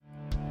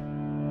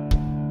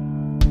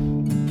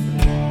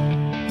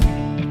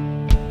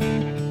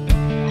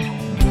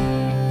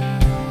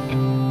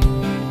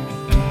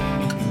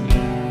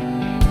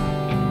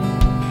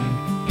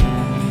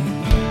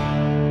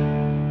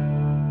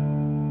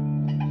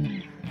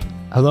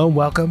Hello and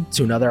welcome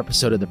to another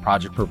episode of the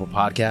Project Purple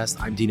podcast.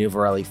 I'm Dino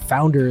Varelli,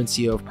 founder and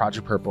CEO of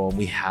Project Purple, and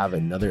we have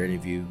another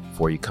interview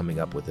for you coming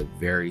up with a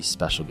very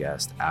special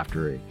guest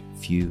after a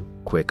few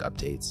quick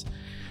updates.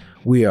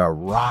 We are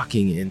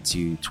rocking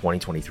into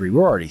 2023.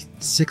 We're already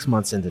 6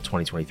 months into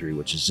 2023,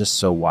 which is just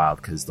so wild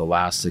because the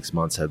last 6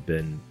 months have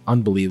been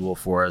unbelievable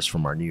for us,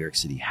 from our New York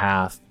City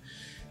half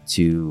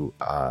to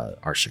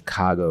our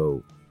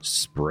Chicago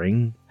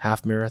spring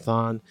half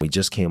marathon. We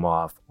just came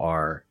off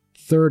our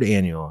third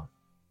annual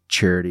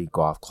Charity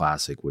Golf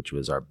Classic, which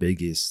was our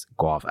biggest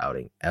golf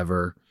outing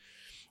ever.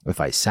 If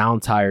I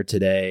sound tired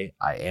today,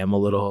 I am a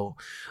little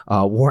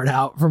worn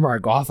out from our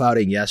golf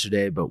outing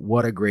yesterday, but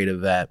what a great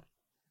event.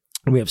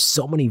 And we have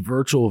so many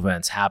virtual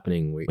events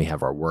happening. We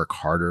have our Work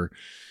Harder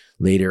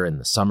later in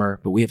the summer,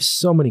 but we have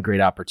so many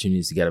great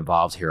opportunities to get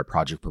involved here at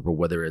Project Purple,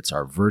 whether it's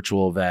our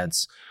virtual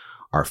events,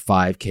 our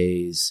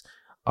 5Ks,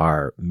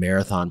 our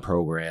marathon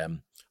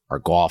program, our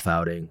golf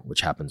outing,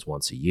 which happens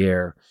once a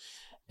year.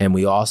 And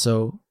we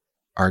also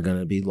are going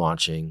to be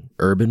launching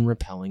urban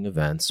rappelling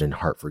events in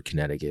Hartford,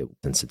 Connecticut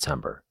in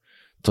September.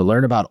 To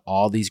learn about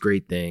all these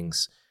great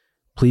things,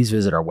 please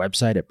visit our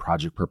website at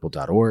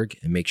projectpurple.org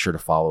and make sure to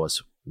follow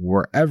us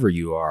wherever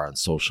you are on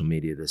social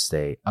media to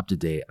stay up to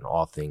date on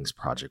all things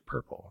Project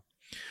Purple.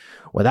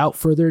 Without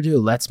further ado,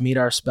 let's meet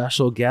our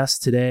special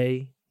guest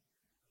today,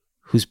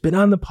 who's been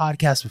on the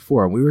podcast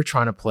before. And we're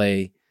trying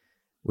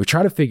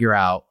to figure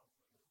out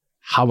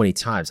how many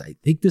times. I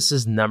think this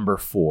is number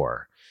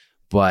 4.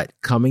 But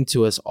coming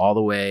to us all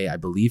the way, I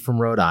believe,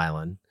 from Rhode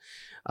Island,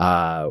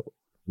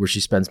 where she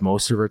spends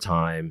most of her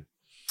time.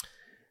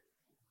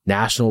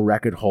 National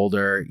record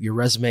holder. Your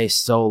resume is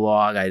so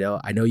long. I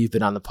know you've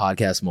been on the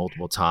podcast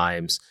multiple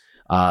times,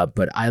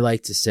 but I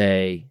like to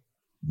say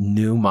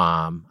new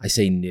mom. I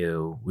say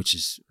new, which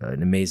is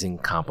an amazing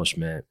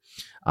accomplishment.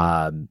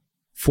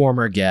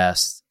 Former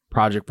guest,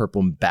 Project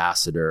Purple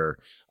ambassador,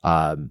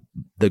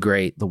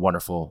 the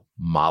wonderful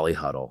Molly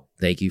Huddle.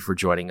 Thank you for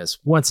joining us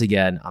once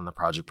again on the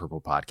Project Purple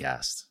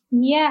podcast.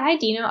 Yeah, hi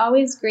Dino.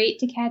 Always great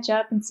to catch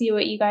up and see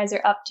what you guys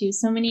are up to.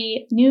 So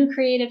many new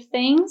creative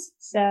things.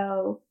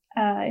 So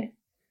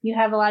you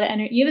have a lot of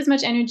energy. You have as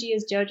much energy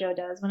as JoJo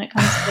does when it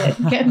comes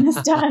to getting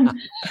this done.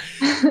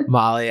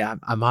 Molly,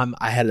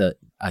 I had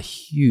a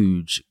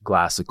huge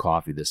glass of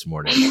coffee this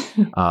morning.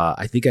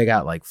 I think I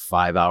got like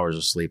 5 hours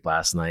of sleep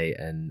last night,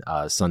 and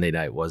Sunday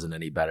night wasn't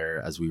any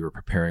better as we were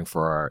preparing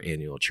for our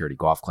annual Charity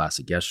Golf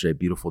Classic yesterday.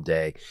 Beautiful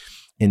day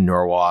in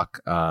Norwalk.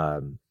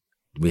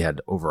 We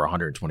had over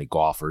 120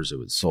 golfers. It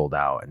was sold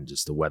out, and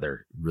just the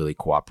weather really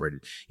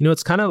cooperated. You know,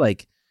 it's kind of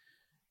like,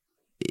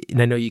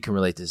 and I know you can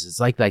relate to this, it's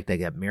like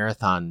that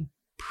marathon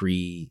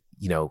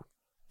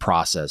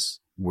process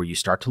where you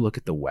start to look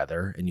at the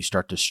weather and you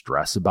start to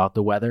stress about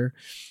the weather.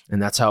 And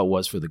that's how it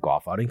was for the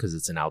golf outing, because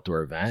it's an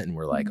outdoor event and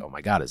we're like, oh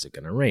my God, is it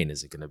going to rain?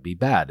 Is it going to be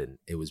bad? And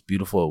it was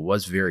beautiful. It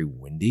was very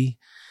windy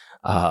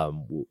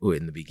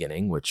in the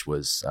beginning, which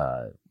was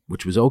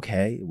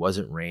okay. It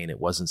wasn't rain, it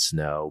wasn't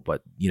snow,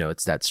 but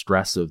it's that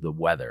stress of the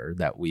weather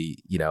that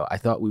I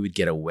thought we would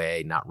get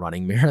away not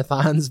running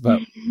marathons,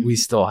 but we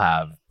still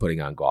have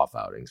putting on golf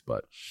outings.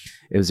 But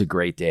it was a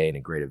great day and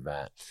a great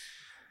event.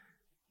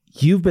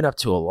 You've been up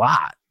to a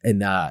lot.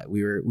 And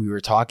we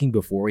were talking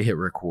before we hit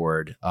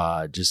record,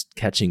 just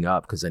catching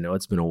up, because I know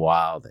it's been a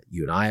while that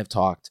you and I have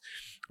talked,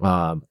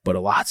 but a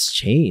lot's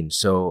changed.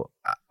 So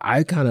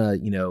I kind of,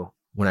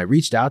 when I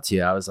reached out to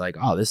you, I was like,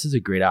 oh, this is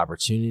a great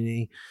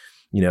opportunity.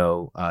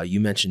 You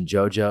mentioned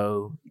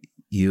JoJo,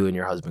 you and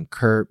your husband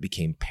Kurt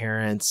became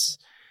parents,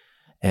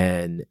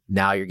 and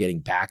now you're getting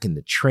back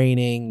into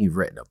training. You've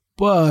written a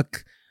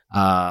book.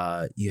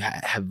 You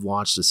have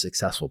launched a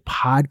successful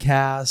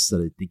podcast that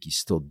I think you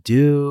still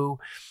do.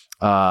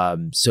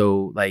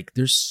 So like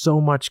there's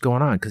so much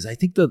going on, because I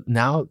think that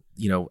now,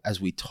 as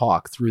we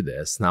talk through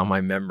this, now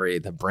my memory,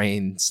 the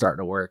brain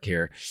starting to work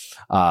here.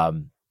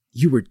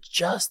 You were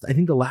I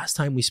think the last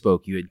time we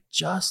spoke, you had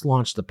just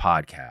launched the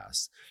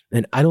podcast,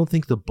 and I don't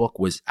think the book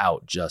was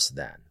out just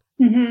then.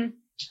 Mm-hmm.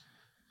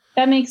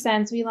 That makes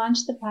sense. We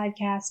launched the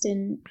podcast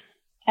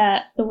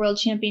at the World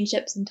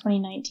Championships in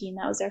 2019.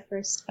 That was our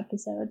first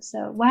episode.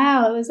 So,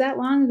 wow, it was that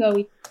long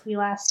ago we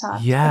last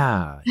talked.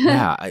 Yeah.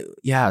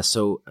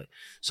 So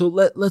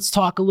let's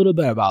talk a little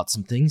bit about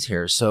some things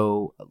here.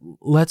 So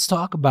let's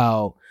talk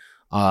about,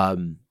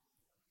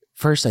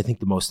 first, I think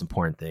the most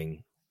important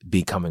thing,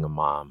 becoming a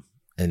mom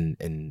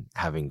and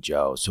having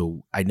Joe.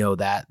 So I know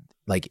that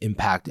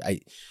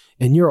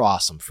and you're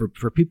awesome.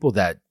 For people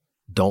that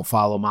don't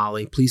follow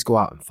Molly, please go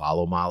out and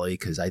follow Molly,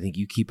 because I think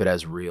you keep it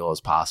as real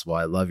as possible.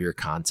 I love your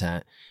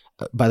content.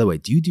 By the way,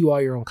 do you do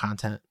all your own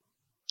content?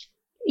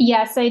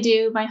 Yes, I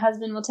do. My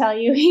husband will tell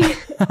you.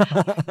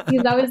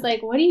 He's always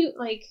like, what do you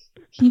like?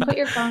 Can you put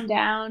your phone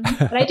down?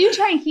 But I do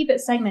try and keep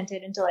it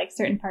segmented into like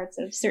certain parts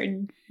of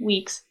certain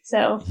weeks.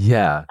 So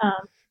yeah.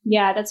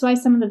 That's why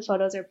some of the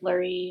photos are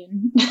blurry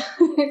and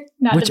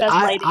not the best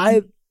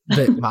lighting.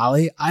 But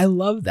Molly, I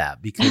love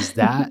that, because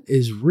that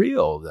is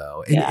real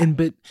though.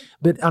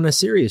 But on a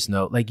serious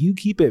note, like, you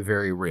keep it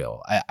very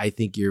real. I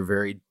think you're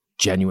very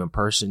genuine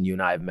person. You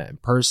and I have met in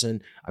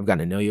person. I've gotten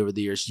to know you over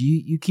the years.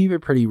 You keep it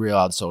pretty real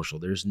on social.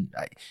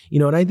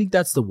 And I think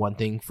that's the one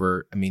thing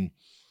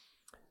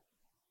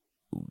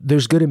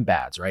there's good and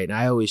bads, right? And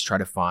I always try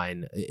to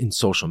find in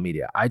social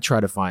media, I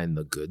try to find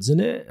the goods in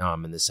it,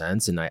 in the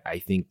sense. And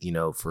I think,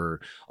 for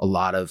a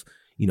lot of,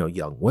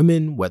 young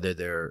women, whether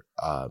they're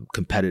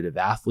competitive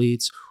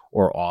athletes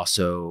or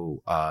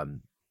also,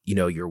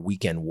 your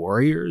weekend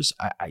warriors,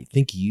 I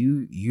think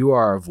you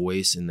are a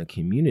voice in the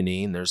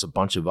community, and there's a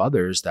bunch of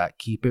others that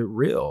keep it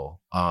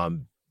real.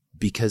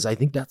 Because I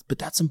think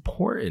that's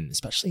important,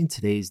 especially in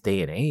today's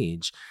day and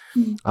age.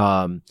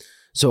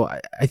 So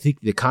I think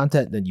the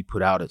content that you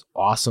put out is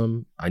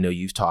awesome. I know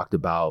you've talked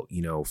about,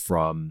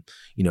 from,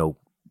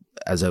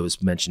 as I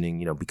was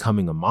mentioning,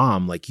 becoming a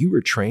mom, like you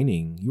were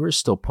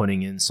still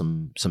putting in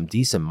some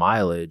decent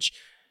mileage.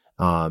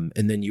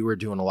 And then you were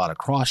doing a lot of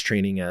cross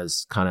training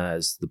as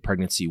the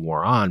pregnancy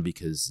wore on,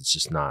 because it's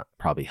just not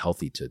probably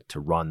healthy to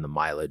run the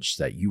mileage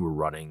that you were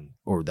running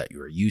or that you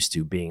were used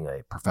to being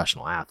a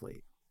professional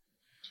athlete.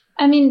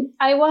 I mean,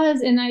 I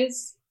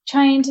was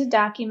trying to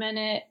document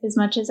it as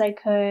much as I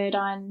could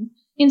on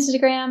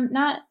Instagram,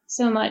 not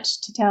so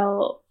much to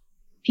tell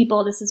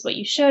people this is what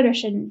you should or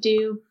shouldn't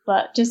do,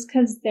 but just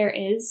because there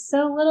is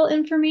so little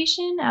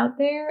information out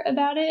there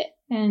about it.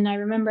 And I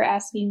remember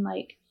asking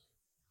like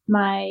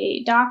my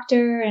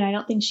doctor, and I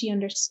don't think she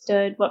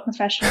understood what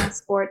professional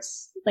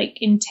sports like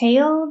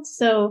entailed.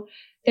 So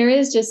there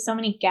is just so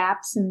many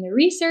gaps in the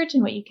research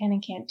and what you can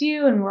and can't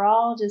do. And we're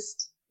all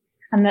just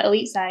on the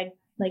elite side,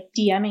 like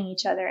DMing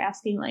each other,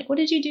 asking like, what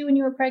did you do when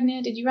you were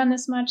pregnant? Did you run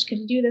this much? Could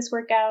you do this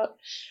workout?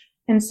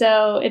 And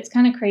so it's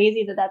kind of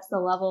crazy that that's the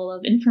level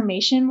of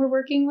information we're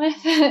working with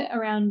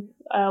around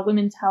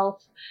women's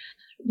health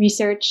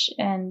research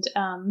and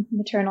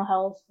maternal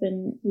health,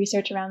 and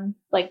research around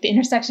like the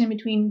intersection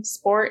between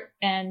sport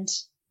and,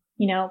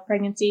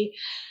 pregnancy.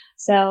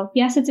 So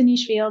yes, it's a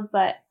niche field,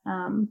 but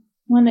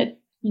one that,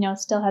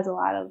 still has a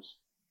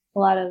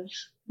lot of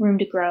room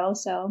to grow.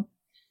 So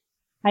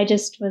I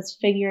just was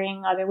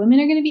figuring other women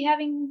are going to be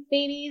having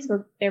babies,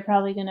 or they're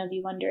probably going to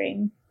be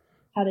wondering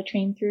how to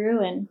train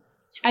through. And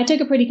I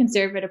took a pretty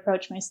conservative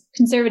approach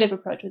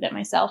with it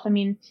myself. I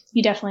mean,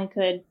 you definitely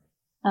could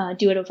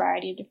do it a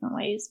variety of different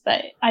ways,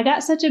 but I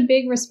got such a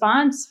big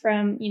response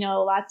from,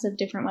 lots of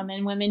different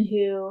women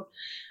who,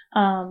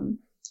 run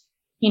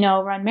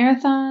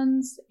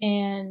marathons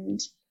and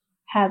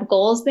have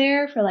goals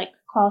there for like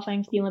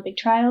qualifying for the Olympic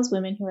trials,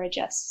 women who are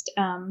just,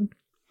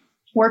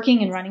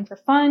 working and running for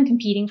fun,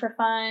 competing for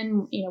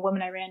fun.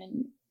 Women I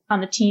ran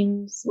on the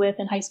teams with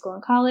in high school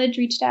and college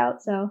reached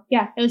out. So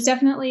yeah, it was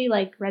definitely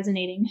like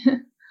resonating.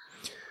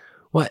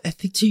 Well, I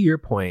think to your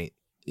point,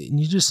 and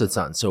you just said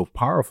something so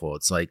powerful.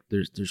 It's like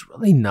there's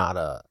really not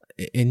to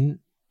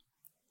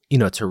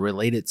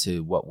relate it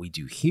to what we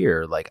do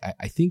here. Like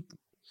I think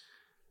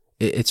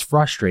it's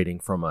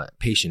frustrating from a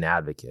patient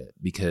advocate,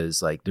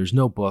 because like there's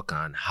no book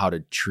on how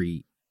to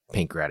treat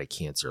pancreatic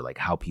cancer, like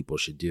how people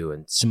should do.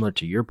 And similar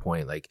to your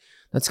point, like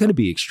that's going to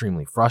be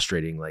extremely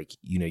frustrating. Like,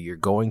 you're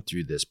going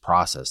through this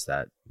process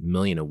that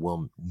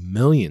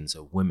millions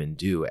of women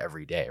do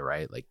every day,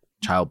 right? Like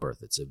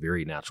childbirth, it's a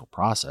very natural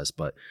process,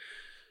 but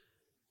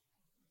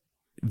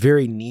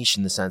very niche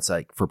in the sense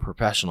like for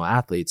professional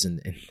athletes.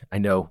 And I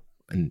know,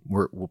 and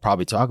we'll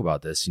probably talk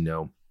about this,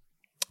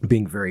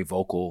 being very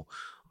vocal,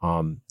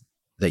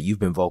 that you've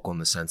been vocal in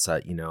the sense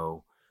that,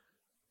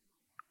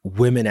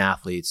 women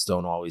athletes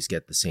don't always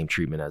get the same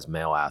treatment as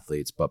male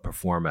athletes, but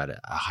perform at a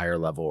higher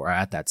level or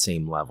at that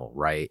same level,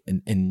 right?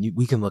 And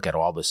we can look at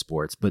all the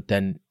sports, but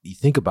then you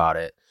think about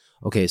it,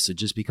 okay, so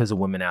just because a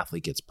women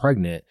athlete gets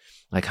pregnant,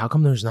 like how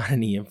come there's not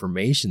any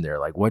information there?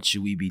 Like what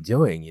should we be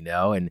doing,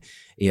 And,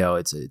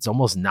 it's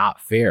almost not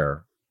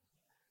fair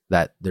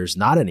that there's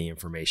not any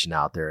information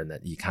out there and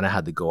that you kind of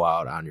had to go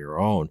out on your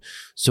own.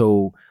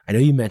 So I know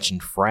you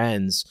mentioned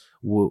friends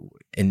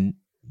and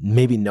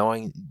maybe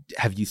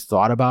have you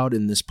thought about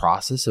in this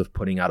process of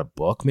putting out a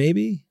book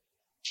maybe?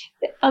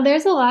 Oh,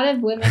 there's a lot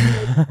of women.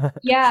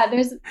 Yeah,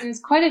 there's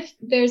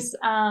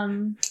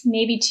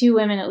maybe 2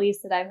 women at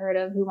least that I've heard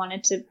of who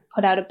wanted to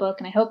put out a book,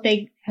 and I hope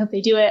they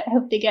do it. I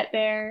hope they get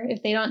there.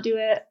 If they don't do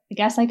it, I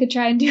guess I could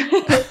try and do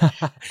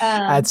it.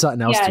 Add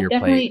something else to your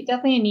plate.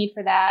 Definitely a need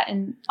for that,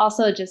 and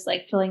also just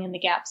like filling in the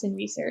gaps in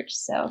research.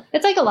 So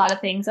it's like a lot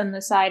of things on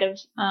the side of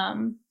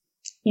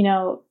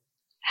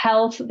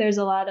health. There's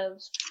a lot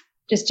of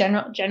just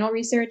general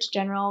research,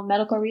 general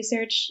medical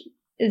research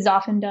is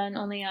often done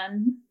only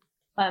on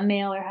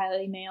male or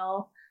highly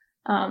male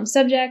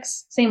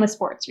subjects. Same with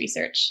sports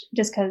research,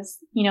 just because,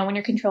 when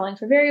you're controlling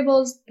for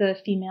variables, the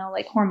female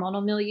like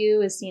hormonal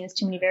milieu is seen as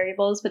too many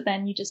variables, but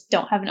then you just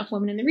don't have enough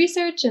women in the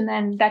research, and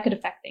then that could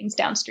affect things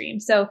downstream.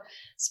 So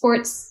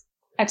sports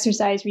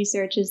exercise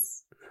research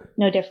is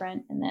no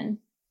different. And then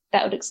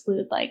that would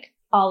exclude like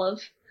all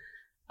of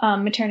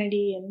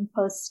maternity and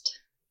post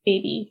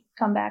baby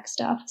comeback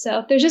stuff.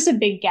 So there's just a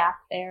big gap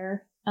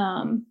there.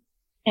 And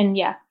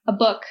yeah, a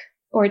book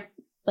or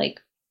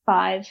like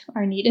 5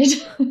 are needed.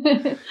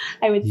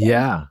 I would say.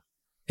 Yeah.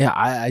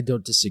 I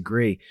don't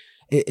disagree.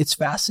 It's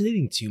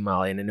fascinating too,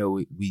 Molly. And I know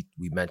we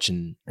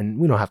mentioned, and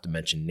we don't have to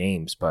mention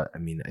names, but I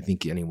mean, I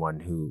think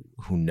anyone who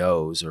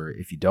knows, or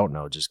if you don't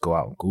know, just go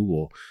out and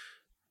Google.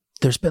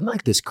 There's been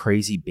like this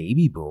crazy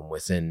baby boom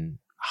within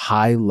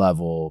high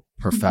level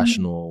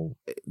professional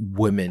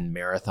women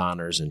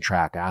marathoners and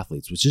track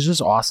athletes, which is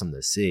just awesome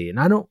to see. And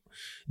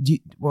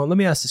well, let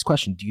me ask this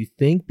question. Do you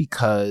think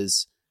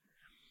because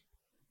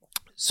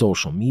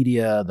social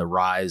media, the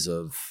rise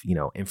of,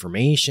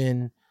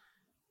 information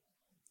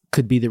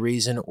could be the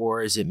reason,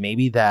 or is it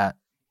maybe that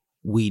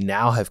we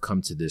now have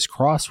come to this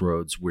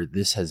crossroads where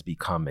this has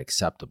become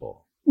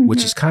acceptable,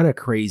 which is kind of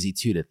crazy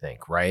too to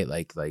think, right?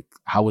 Like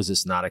how was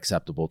this not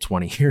acceptable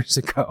 20 years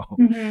ago?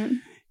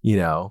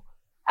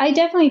 I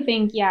definitely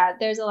think,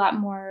 there's a lot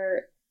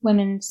more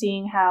women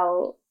seeing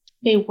how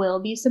they will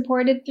be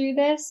supported through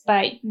this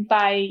by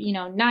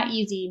not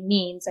easy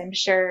means. I'm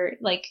sure,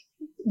 like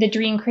the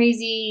Dream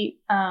Crazy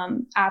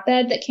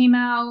op-ed that came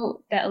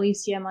out that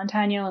Alicia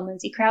Montano and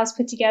Lindsay Krause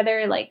put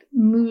together, like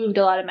moved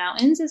a lot of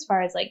mountains as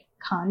far as like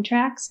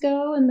contracts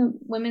go in the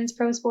women's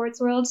pro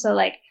sports world. So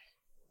like,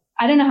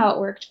 I don't know how it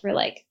worked for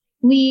like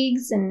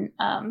leagues and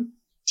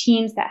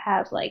teams that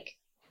have like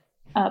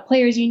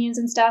players unions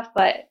and stuff,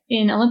 but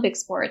in Olympic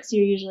sports,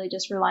 you're usually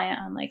just reliant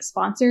on like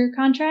sponsor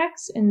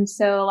contracts. And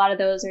so a lot of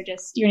those are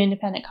just, you're an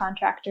independent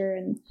contractor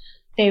and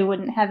they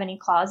wouldn't have any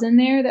clause in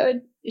there that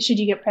would, should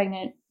you get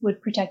pregnant,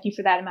 would protect you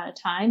for that amount of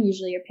time.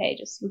 Usually your pay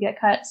just would get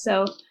cut.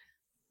 So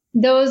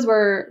those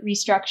were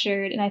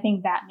restructured. And I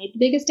think that made the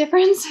biggest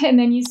difference. And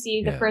then you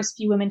see the first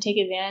few women take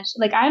advantage.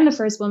 Like I'm the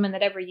first woman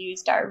that ever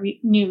used our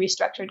new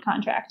restructured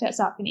contract at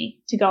Saucony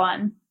to go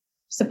on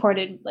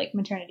supported like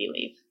maternity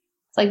leave.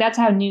 It's like, that's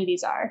how new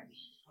these are.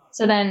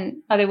 So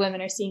then other women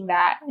are seeing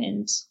that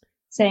and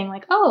saying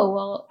like, oh,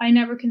 well, I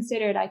never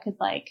considered I could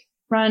like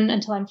run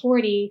until I'm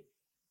 40.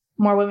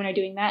 More women are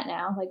doing that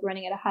now, like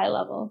running at a high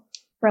level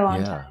for a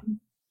long time.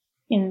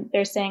 And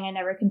they're saying I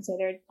never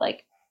considered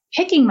like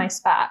picking my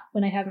spot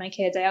when I have my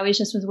kids. I always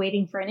just was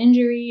waiting for an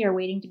injury or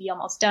waiting to be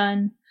almost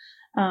done,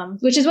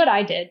 which is what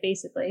I did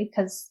basically,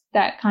 because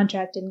that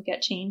contract didn't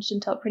get changed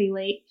until pretty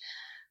late.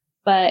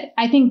 But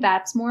I think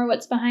that's more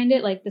what's behind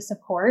it, like the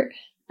support.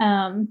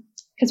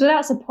 Because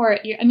without support,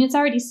 it's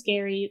already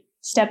scary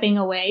stepping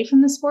away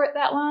from the sport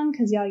that long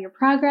because your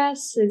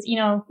progress is,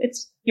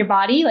 it's your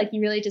body. Like you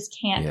really just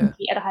can't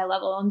compete at a high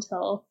level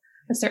until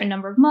a certain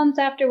number of months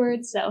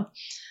afterwards. So,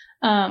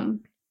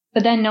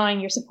 but then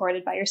knowing you're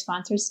supported by your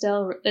sponsors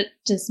still, it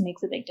just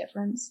makes a big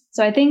difference.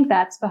 So I think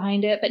that's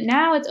behind it. But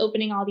now it's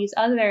opening all these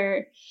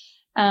other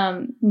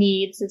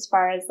needs as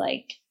far as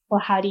like, well,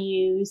 how do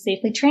you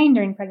safely train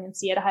during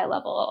pregnancy at a high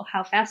level?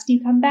 How fast do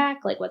you come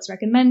back? Like what's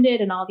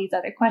recommended and all these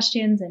other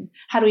questions. And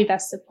how do we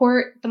best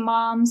support the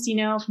moms,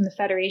 from the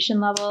federation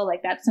level?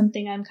 Like that's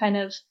something I'm kind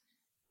of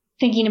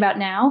thinking about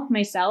now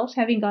myself,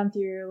 having gone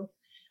through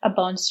a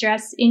bone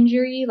stress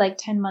injury, like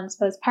 10 months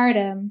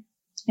postpartum,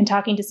 and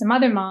talking to some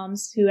other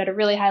moms who at a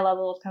really high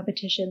level of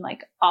competition,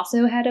 like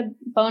also had a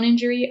bone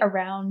injury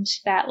around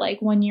that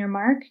like 1 year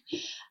mark.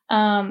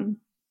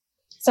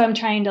 So I'm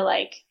trying to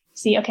like,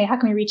 see, okay, how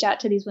can we reach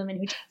out to these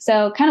women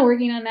so kind of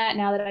working on that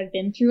now that I've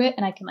been through it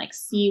and I can like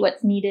see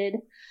what's needed.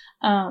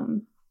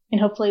 And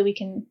hopefully we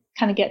can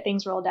kind of get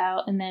things rolled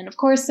out. And then of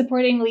course,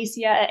 supporting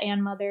Alicia at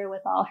Ann Mother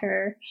with all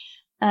her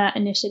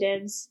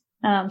initiatives.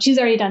 She's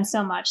already done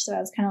so much. So I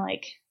was kind of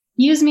like,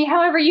 use me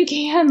however you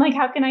can. Like,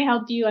 how can I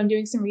help you? I'm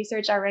doing some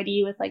research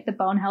already with like the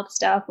bone health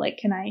stuff. Like,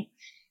 can I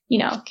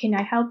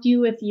help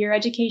you with your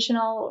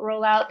educational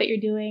rollout that you're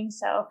doing?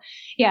 So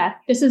yeah,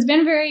 this has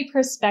been very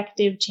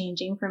perspective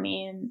changing for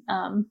me.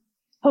 And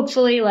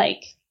hopefully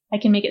like I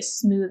can make it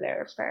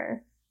smoother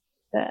for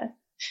the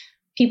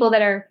people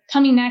that are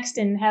coming next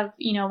and have,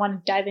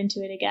 want to dive into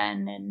it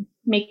again and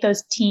make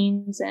those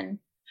teams. And,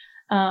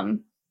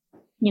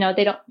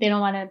 they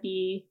don't want to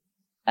be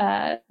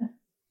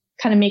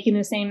kind of making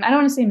the same, I don't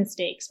want to say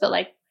mistakes, but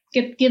like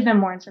give them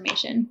more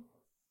information.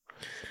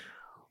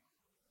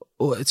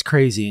 Well, it's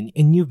crazy.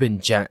 And you've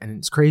been, and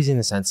it's crazy in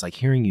the sense, like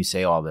hearing you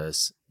say all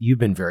this, you've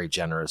been very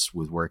generous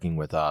with working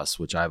with us,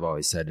 which I've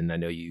always said. And I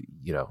know you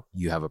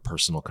have a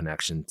personal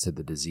connection to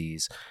the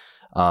disease,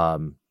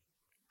 but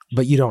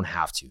you don't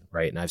have to,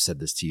 right? And I've said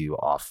this to you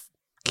off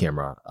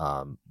camera,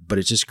 but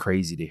it's just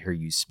crazy to hear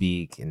you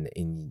speak. And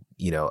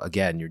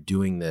again, you're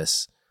doing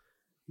this,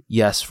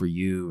 yes, for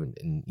you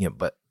and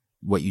but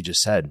what you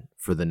just said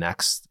for the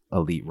next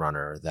elite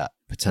runner that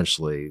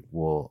potentially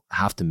will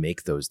have to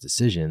make those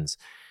decisions.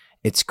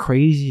 It's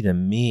crazy to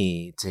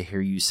me to hear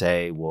you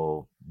say,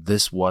 well,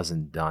 this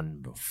wasn't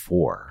done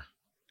before.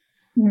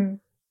 Mm-hmm.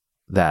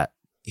 That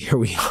here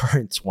we are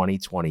in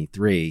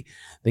 2023.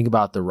 Think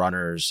about the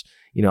runners.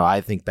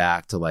 I think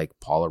back to like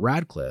Paula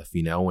Radcliffe,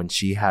 when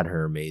she had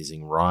her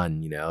amazing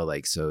run,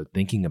 so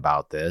thinking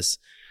about this,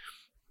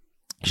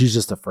 she's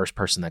just the first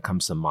person that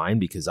comes to mind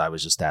because I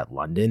was just at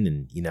London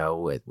and,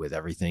 with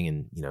everything.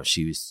 And,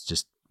 she was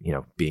just,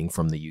 being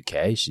from the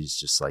UK, she's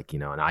just like,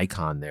 an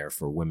icon there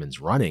for women's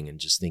running and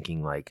just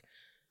thinking like,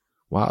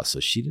 wow, so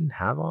she didn't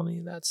have all any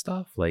of that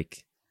stuff.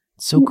 Like,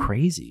 it's so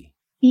crazy.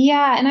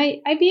 Yeah. And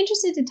I'd be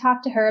interested to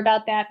talk to her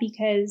about that,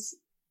 because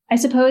I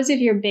suppose if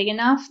you're big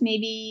enough,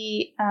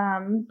 maybe,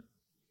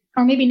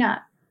 or maybe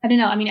not. I don't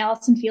know. I mean,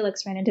 Alice and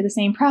Felix ran into the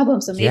same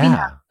problem, so maybe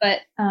not. But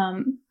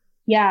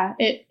yeah,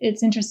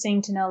 it's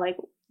interesting to know, like,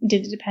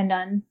 did it depend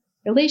on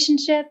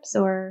relationships,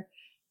 or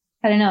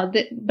I don't know.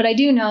 But I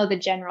do know the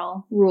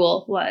general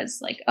rule was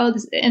like, oh,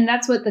 this, and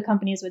that's what the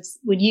companies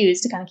would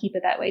use to kind of keep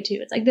it that way too.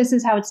 It's like, this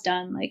is how it's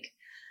done. Like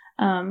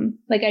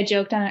I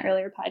joked on an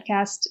earlier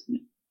podcast,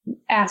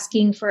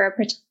 asking for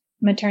a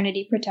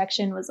maternity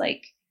protection was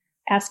like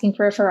asking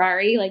for a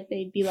Ferrari. Like,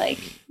 they'd be like,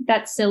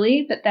 that's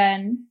silly. But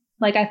then,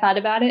 like, I thought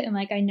about it, and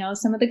like, I know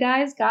some of the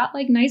guys got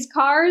like nice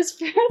cars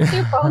for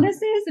their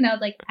bonuses. And I was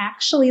like,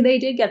 actually, they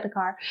did get the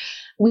car.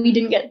 We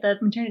didn't get the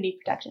maternity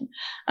protection.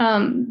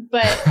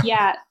 But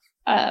yeah,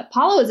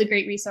 Paula was a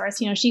great resource.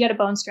 You know, she got a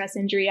bone stress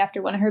injury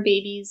after one of her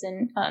babies,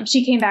 and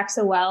she came back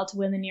so well to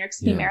win the New York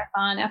City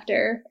Marathon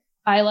after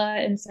Isla.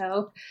 And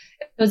so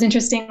it was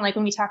interesting. Like,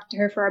 when we talked to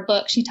her for our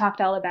book, she talked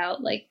all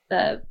about like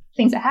the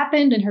things that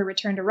happened and her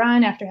return to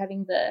run after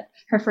having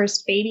her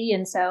first baby.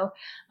 And so,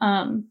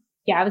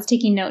 yeah, I was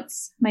taking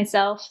notes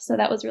myself. So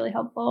that was really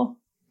helpful.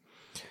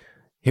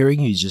 Hearing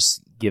you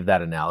just give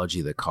that analogy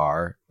of the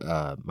car,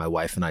 my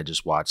wife and I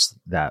just watched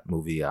that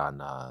movie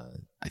on,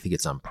 I think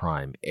it's on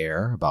Prime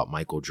Air, about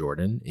Michael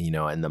Jordan, you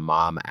know, and the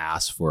mom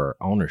asked for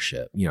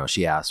ownership. You know,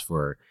 she asked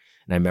for,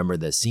 and I remember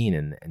the scene,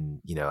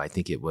 and you know, I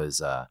think it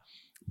was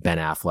Ben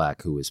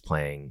Affleck who was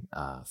playing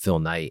Phil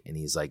Knight, and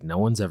he's like, no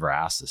one's ever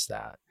asked us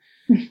that.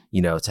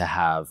 You know, to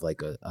have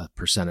like a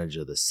percentage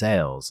of the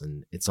sales.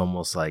 And it's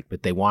almost like,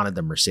 but they wanted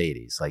the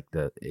Mercedes, like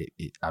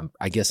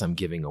I guess I'm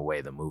giving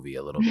away the movie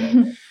a little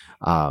bit.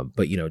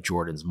 But, you know,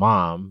 Jordan's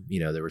mom, you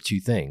know, there were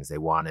two things they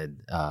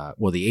wanted.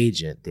 Well, the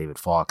agent, David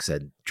Falk,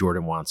 said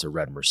Jordan wants a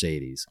red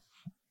Mercedes,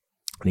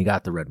 and he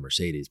got the red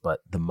Mercedes, but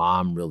the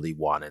mom really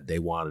they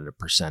wanted a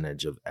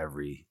percentage of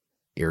every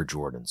Air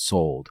Jordan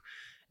sold.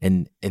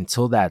 And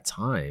until that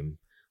time,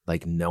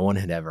 like, no one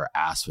had ever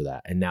asked for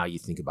that. And now you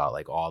think about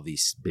like all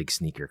these big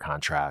sneaker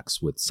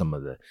contracts with some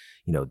of the,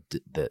 you know,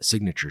 the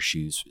signature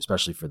shoes,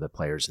 especially for the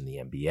players in the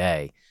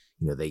NBA,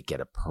 you know, they get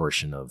a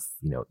portion of,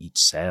 you know, each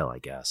sale, I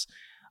guess.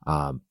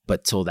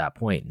 But till that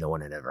point, no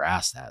one had ever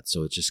asked that.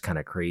 So it's just kind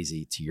of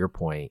crazy, to your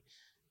point,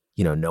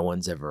 you know, no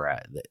one's ever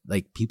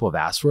like, people have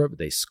asked for it, but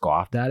they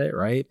scoffed at it.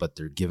 Right. But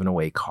they're giving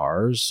away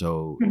cars.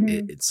 So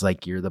it's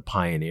like, you're the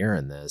pioneer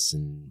in this.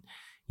 And,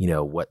 you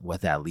know,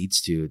 what that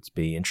leads to, it's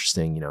be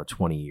interesting, you know,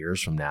 20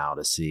 years from now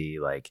to see,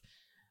 like,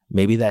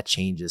 maybe that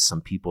changes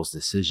some people's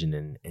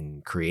decision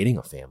in creating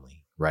a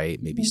family,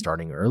 right? Maybe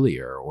starting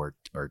earlier, or,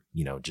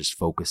 you know, just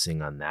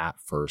focusing on that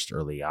first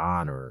early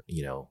on, or,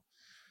 you know,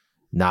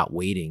 not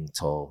waiting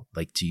till,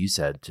 like, you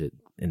said,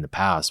 in the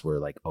past, where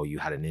like, oh, you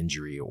had an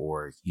injury,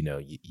 or, you know,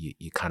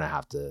 you kind of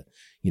have to,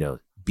 you know,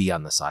 be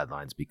on the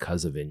sidelines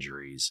because of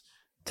injuries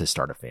to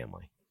start a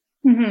family.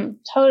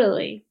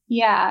 Totally.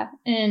 Yeah.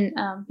 And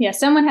yeah,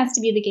 someone has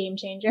to be the game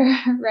changer,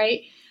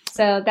 right?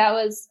 So that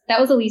was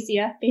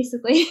Alicia,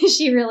 basically.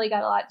 She really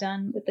got a lot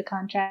done with the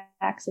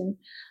contracts. And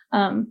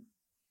I'm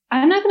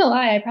not going to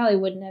lie, I probably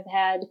wouldn't have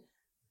had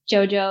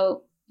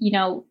JoJo, you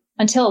know,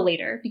 until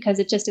later, because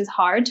it just is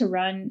hard to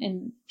run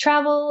and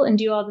travel and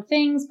do all the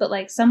things. But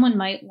like, someone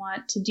might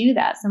want to do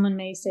that. Someone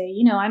may say,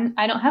 you know,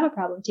 I don't have a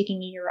problem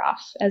taking a year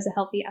off as a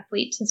healthy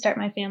athlete to start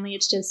my family.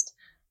 It's just,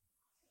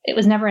 it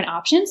was never an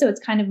option. So it's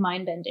kind of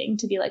mind bending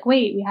to be like,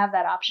 wait, we have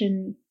that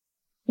option,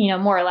 you know,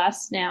 more or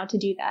less now to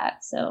do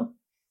that. So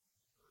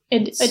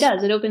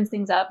it opens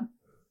things up.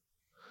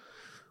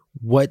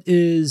 What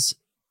is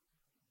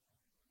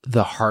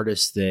the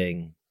hardest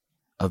thing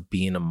of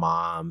being a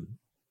mom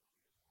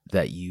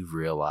that you've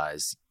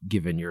realized,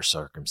 given your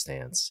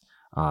circumstance?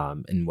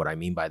 And what I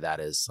mean by that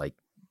is, like,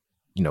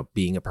 you know,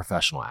 being a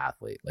professional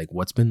athlete, like,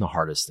 what's been the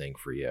hardest thing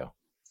for you?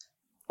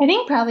 I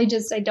think probably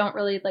just, I don't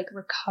really like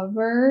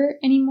recover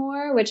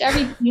anymore, which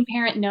every new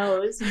parent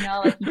knows, you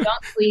know, like, you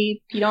don't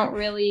sleep, you don't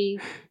really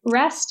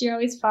rest. You're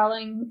always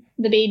following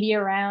the baby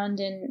around,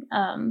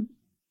 and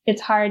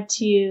it's hard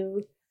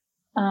to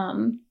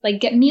like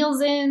get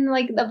meals in,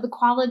 like, of the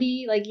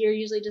quality. Like, you're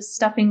usually just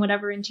stuffing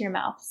whatever into your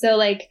mouth. So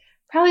like,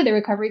 probably the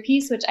recovery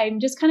piece, which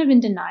I'm just kind of in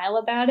denial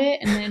about it.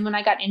 And then when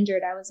I got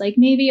injured, I was like,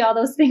 maybe all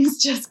those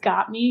things just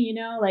got me, you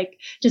know, like,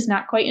 just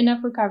not quite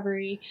enough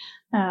recovery.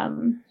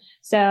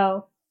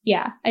 So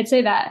yeah, I'd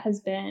say that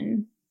has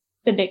been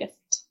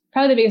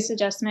probably the biggest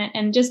adjustment.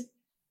 And just,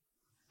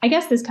 I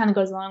guess this kind of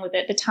goes along with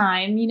it, the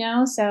time, you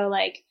know? So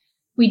like,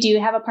 we do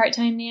have a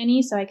part-time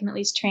nanny, so I can at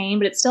least train,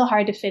 but it's still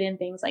hard to fit in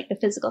things like the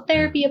physical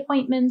therapy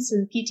appointments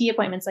and PT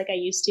appointments like I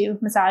used to,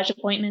 massage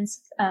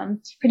appointments.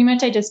 Pretty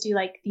much I just do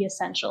like the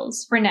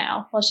essentials for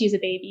now while she's a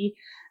baby.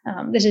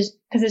 This is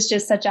because it's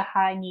just such a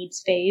high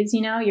needs phase, you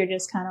know? You're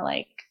just kind of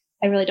like,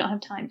 I really don't have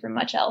time for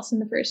much else in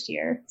the first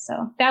year.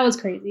 So that was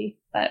crazy,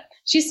 but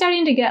she's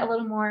starting to get a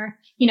little more,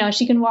 you know,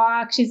 she can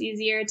walk. She's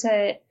easier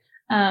to,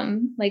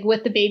 like,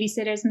 with the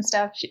babysitters and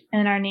stuff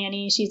and our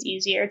nanny, she's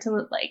easier to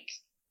like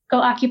go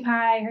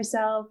occupy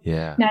herself.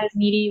 Yeah. Not as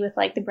needy with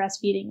like the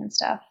breastfeeding and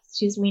stuff.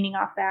 She's weaning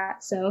off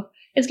that. So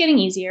it's getting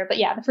easier. But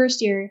yeah, the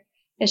first year,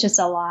 it's just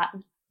a lot.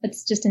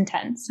 It's just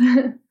intense.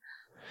 And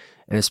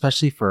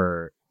especially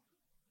for,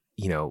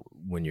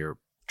 when you're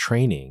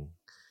training,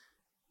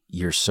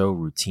 you're so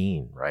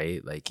routine,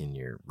 right? Like in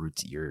your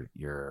routine,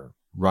 you're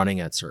running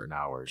at certain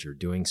hours, you're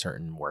doing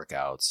certain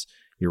workouts,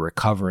 you're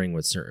recovering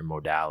with certain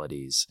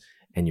modalities,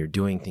 and you're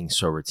doing things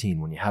so routine.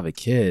 When you have a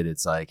kid,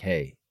 it's like,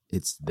 hey,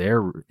 it's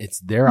there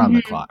on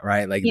the clock,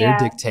 right? Like they're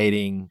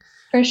dictating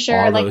for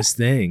sure all like, those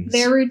things.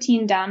 Their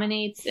routine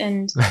dominates,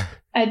 and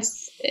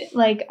it's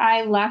like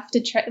I left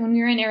when we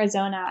were in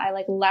Arizona, I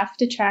like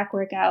left a track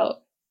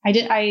workout. I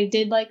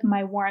did like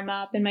my warm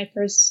up and I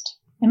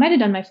might have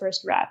done my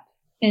first rep,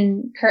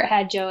 and Kurt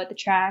had Joe at the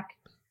track,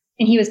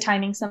 and he was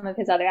timing some of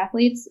his other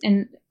athletes,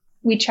 and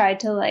we tried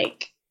to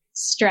like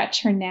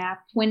stretch her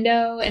nap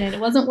window, and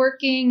it wasn't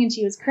working, and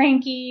she was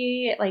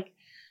cranky, like,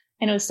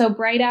 and it was so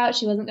bright out,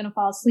 she wasn't going to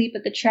fall asleep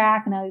at the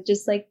track, and I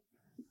was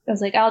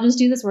like, I'll just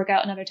do this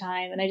workout another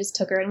time, and I just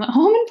took her and went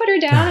home and put her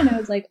down, and I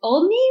was like,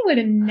 old me would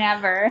have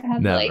never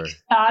like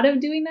thought of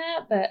doing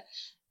that, but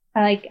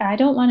I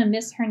don't want to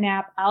miss her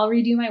nap. I'll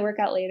redo my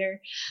workout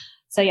later.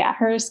 So yeah,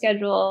 her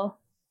schedule,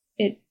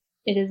 it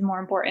is more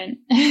important.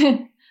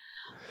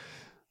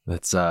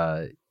 That's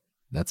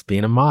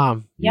being a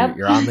mom. Yep.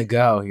 You're on the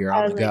go. You're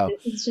on the go.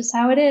 This is just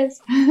how it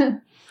is.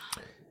 And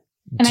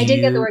I did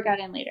get the workout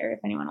in later if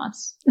anyone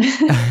wants.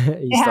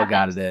 You still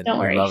got it in. Don't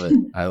worry.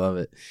 I love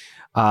it.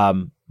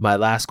 My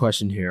last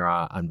question here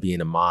on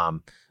being a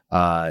mom,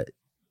 and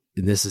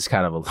this is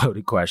kind of a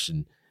loaded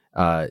question.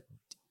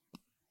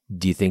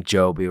 Do you think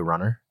Joe will be a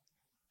runner?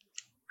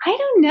 I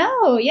don't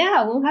know.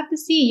 Yeah, we'll have to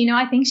see.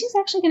 I think she's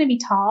actually going to be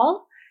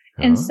tall.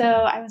 And so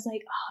I was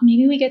like, oh,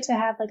 maybe we get to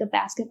have like a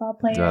basketball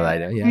player.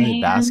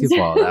 Yeah,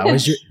 basketball.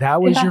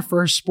 That was your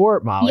first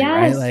sport, Molly,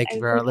 yes, right? Like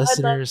for our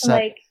listeners,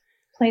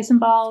 play some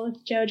ball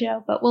with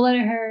JoJo, but we'll let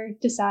her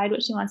decide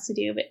what she wants to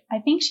do. But I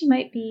think she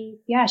might be,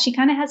 she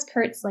kind of has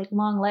Kurt's like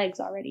long legs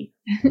already.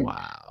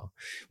 Wow.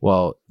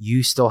 Well,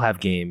 you still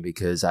have game,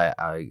 because I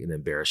can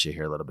embarrass you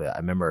here a little bit. I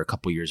remember a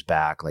couple years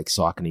back, like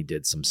Saucony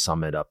did some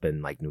summit up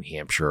in like New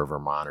Hampshire or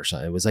Vermont or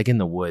something. It was like in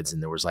the woods,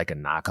 and there was like a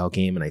knockout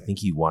game, and I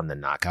think you won the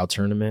knockout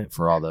tournament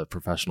for all the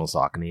professional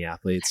Saucony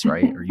athletes,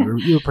 right? Or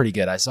you were pretty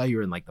good. I saw you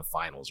were in like the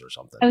finals or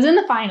something. I was in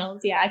the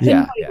finals. Yeah, I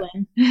couldn't quite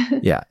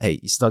win. Yeah. Hey,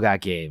 you still got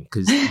game,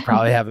 because you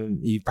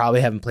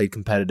probably haven't played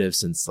competitive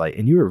since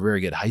and you were a very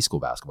good high school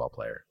basketball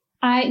player.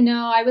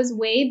 I was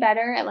way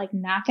better at like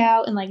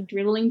knockout and like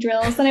dribbling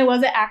drills than I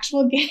was at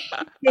actual game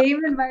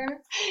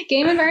environments.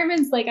 Game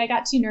environments, like I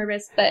got too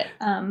nervous, but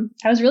I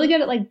was really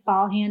good at like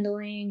ball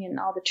handling and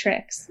all the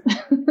tricks.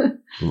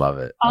 Love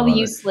it. All the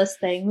useless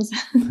things.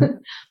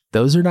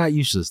 Those are not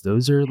useless.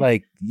 Those are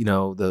like,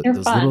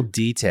 those fun. little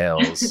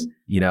details.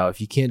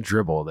 If you can't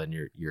dribble, then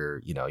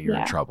you're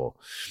in trouble.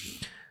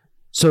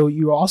 So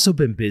you've also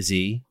been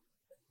busy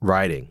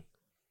writing.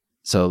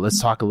 So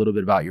let's talk a little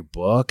bit about your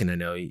book. And I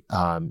know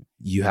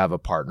you have a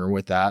partner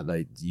with that.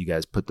 Like you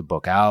guys put the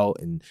book out,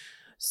 and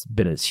it's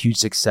been a huge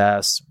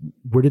success.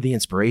 Where did the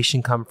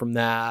inspiration come from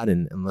that?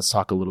 And let's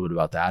talk a little bit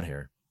about that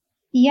here.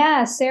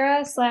 Yeah,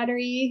 Sarah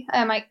Slattery,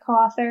 my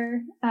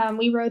co-author,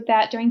 we wrote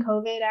that during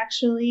COVID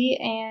actually.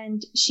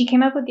 And she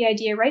came up with the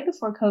idea right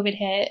before COVID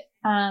hit.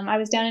 I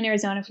was down in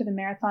Arizona for the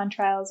marathon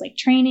trials, like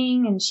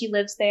training, and she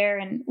lives there,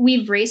 and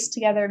we've raced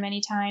together many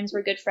times.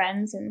 We're good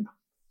friends. And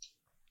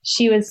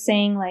she was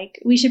saying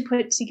like, we should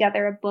put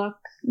together a book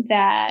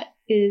that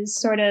is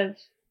sort of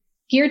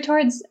geared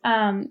towards,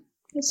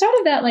 sort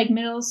of that like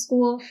middle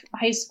school,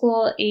 high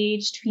school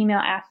aged female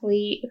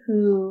athlete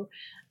who,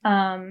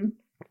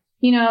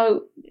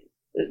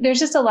 there's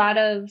just a lot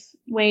of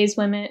ways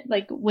women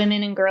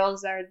and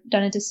girls are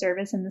done a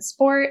disservice in the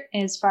sport,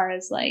 as far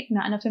as like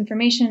not enough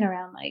information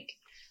around like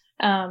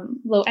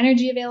low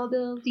energy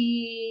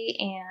availability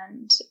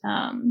and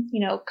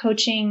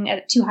coaching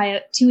at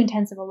too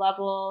intensive a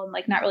level, and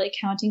like not really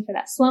accounting for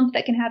that slump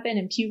that can happen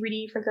in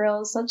puberty for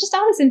girls. So just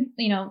all this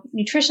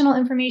nutritional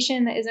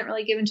information that isn't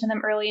really given to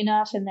them early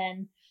enough, and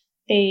then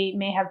they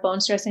may have bone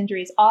stress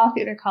injuries all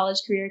through their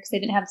college career because they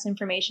didn't have this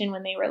information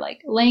when they were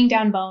like laying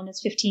down bone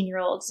as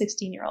 15-year-olds,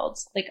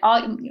 16-year-olds. Like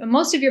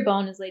most of your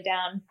bone is laid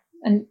down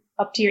and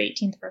up to your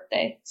 18th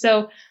birthday.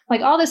 So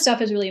like all this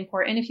stuff is really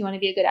important if you want to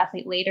be a good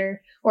athlete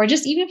later, or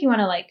just even if you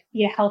want to like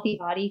be a healthy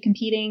body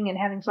competing and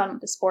having fun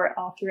with the sport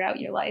all throughout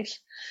your life.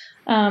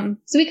 So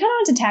we kind of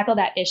wanted to tackle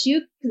that issue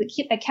because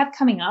it kept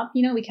coming up.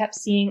 We kept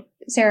seeing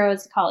Sarah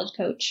was a college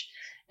coach,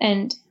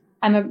 and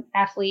I'm an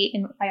athlete,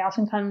 and I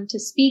often come to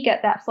speak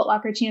at that Foot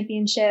Locker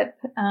Championship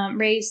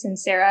race. And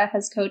Sarah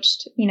has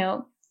coached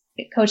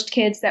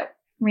kids that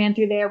ran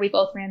through there. We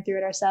both ran through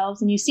it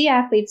ourselves. And you see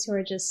athletes who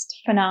are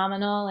just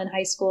phenomenal in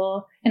high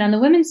school. And on the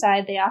women's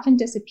side, they often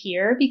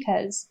disappear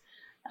because,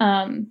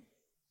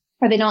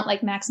 or they don't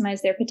like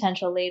maximize their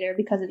potential later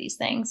because of these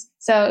things.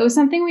 So it was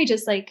something we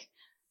just like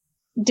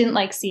didn't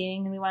like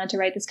seeing. And we wanted to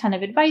write this kind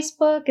of advice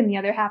book. And the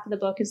other half of the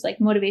book is like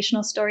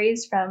motivational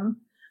stories from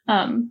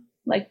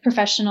like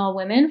professional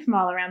women from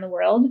all around the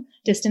world,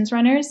 distance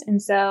runners.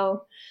 And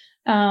so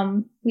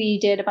we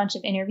did a bunch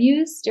of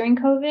interviews during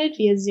COVID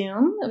via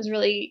Zoom. It was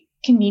really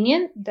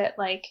convenient that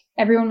like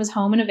everyone was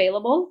home and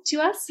available to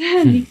us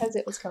because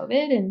it was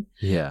COVID. And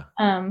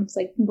it's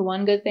like the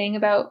one good thing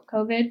about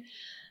COVID.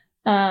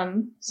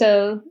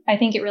 So I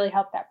think it really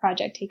helped that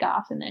project take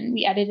off. And then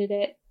we edited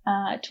it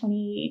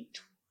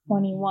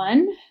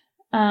 2021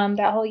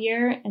 that whole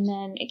year. And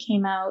then it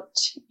came out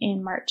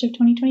in March of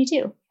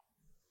 2022.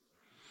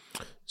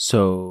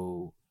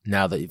 So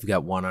now that you've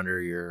got one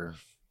under your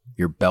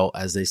belt,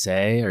 as they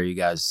say, are you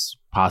guys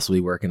possibly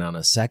working on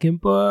a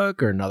second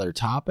book or another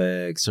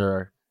topics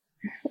or?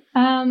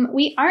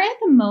 We are at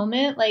the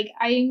moment. Like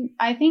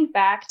I think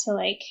back to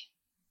like,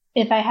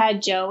 if I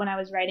had Joe when I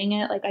was writing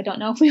it, like, I don't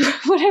know if we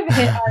would have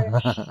hit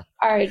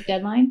our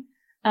deadline.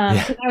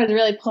 Because I was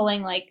really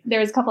pulling, like, there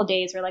was a couple of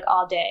days where like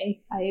all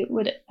day I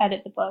would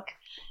edit the book.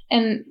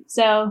 And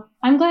so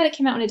I'm glad it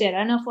came out when it did. I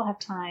don't know if we'll have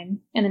time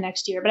in the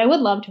next year, but I would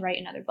love to write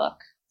another book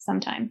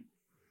sometime.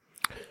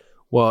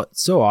 Well,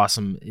 it's so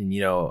awesome. And,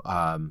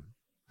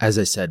 as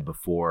I said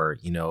before,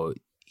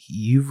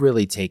 you've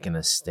really taken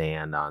a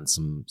stand on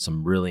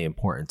some really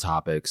important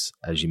topics,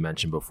 as you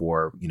mentioned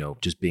before,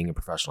 just being a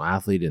professional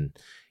athlete and,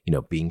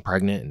 being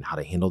pregnant and how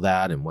to handle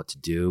that and what to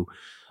do.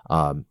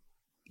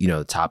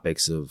 The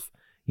topics of,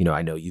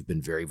 I know you've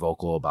been very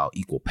vocal about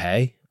equal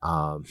pay,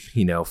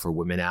 for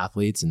women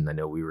athletes. And I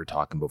know we were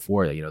talking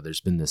before that,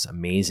 there's been this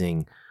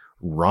amazing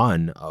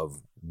run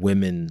of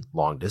women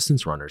long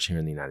distance runners here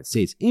in the United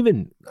States,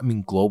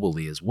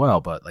 globally as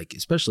well, but like,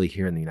 especially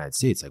here in the United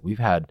States, like we've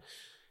had,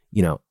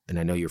 and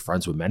I know you're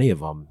friends with many of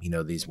them,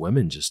 these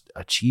women just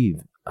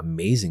achieve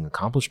amazing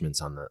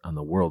accomplishments on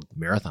the world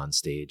marathon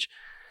stage.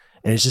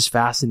 And it's just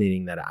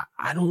fascinating that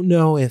I don't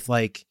know if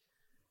like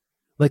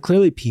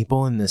clearly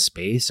people in this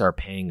space are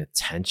paying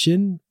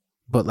attention,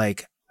 but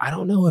like, I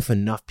don't know if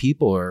enough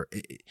people are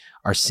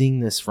seeing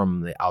this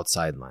from the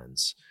outside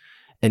lens.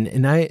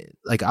 And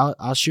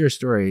I'll share a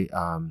story.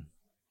 And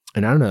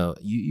I don't know,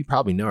 you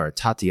probably know her,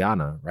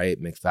 Tatiana,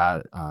 right?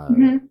 McFadden.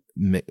 I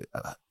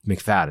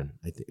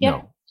think. Yeah.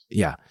 No.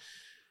 Yeah.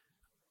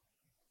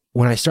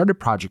 When I started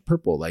Project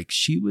Purple, like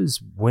she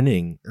was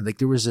winning, like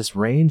there was this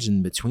range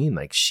in between,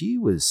 like she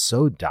was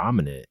so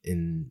dominant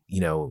in,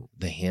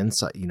 the hand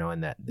side,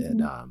 in that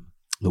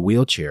the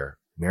wheelchair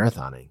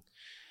marathoning.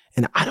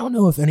 And I don't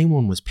know if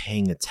anyone was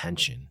paying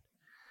attention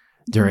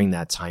during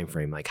that time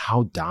frame, like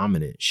how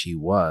dominant she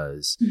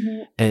was.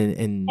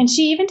 And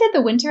she even did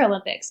the Winter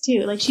Olympics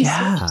too. Like she's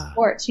such a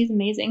sport. She's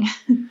amazing.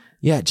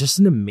 Yeah, just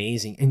an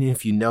amazing. And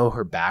if you know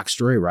her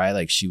backstory, right?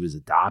 Like she was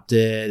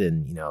adopted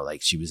and,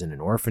 like she was in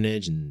an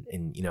orphanage and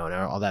and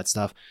all that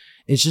stuff.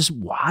 It's just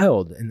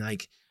wild. And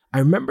like, I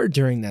remember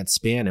during that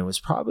span, it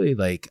was probably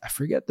like, I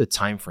forget the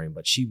time frame,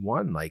 but she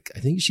won, like, I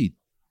think she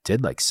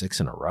did like 6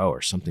 in a row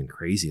or something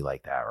crazy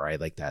like that,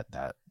 right? Like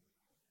that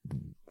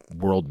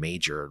world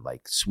major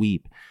like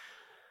sweep.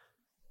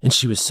 And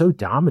she was so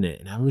dominant.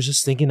 And I was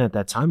just thinking at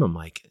that time, I'm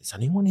like, is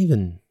anyone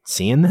even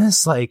seeing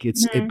this? Like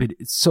it's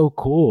so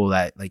cool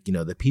that like,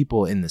 the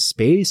people in the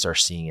space are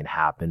seeing it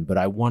happen. But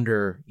I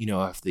wonder,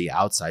 if the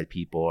outside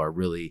people are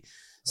really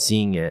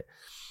seeing it.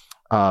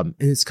 And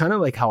it's kind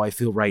of like how I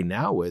feel right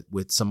now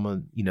with some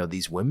of,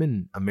 these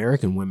women,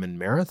 American women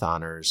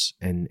marathoners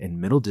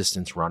and middle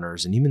distance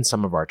runners, and even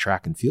some of our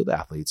track and field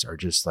athletes are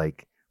just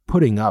like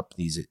putting up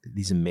these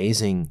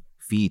amazing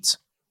feats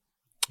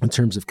in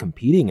terms of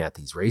competing at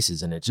these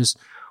races. And it's just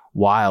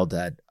wild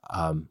that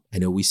I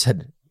know we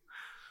said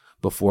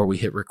before we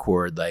hit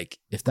record, like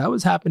if that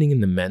was happening in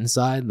the men's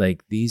side,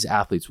 like these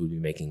athletes would be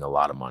making a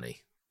lot of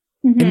money.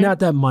 And not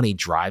that money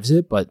drives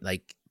it, but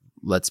like,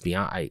 let's be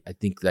honest, I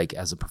think like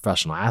as a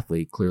professional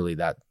athlete, clearly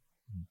that,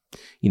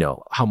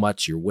 how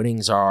much your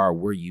winnings are,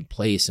 where you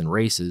place in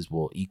races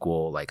will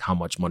equal like how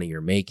much money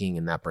you're making.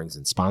 And that brings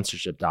in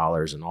sponsorship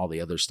dollars and all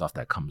the other stuff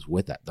that comes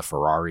with that, the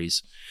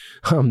Ferraris,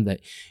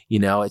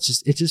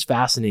 it's just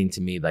fascinating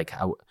to me, like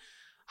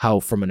how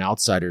from an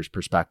outsider's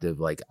perspective,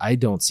 like I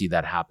don't see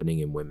that happening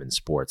in women's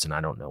sports and I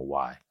don't know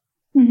why.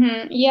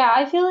 Yeah,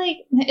 I feel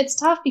like it's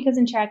tough because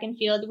in track and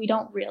field, we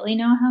don't really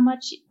know how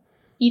much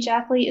each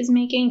athlete is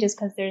making just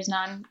because there's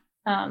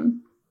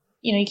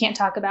you can't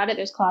talk about it.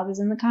 There's clauses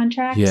in the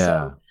contract. Yeah.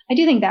 So I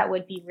do think that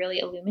would be really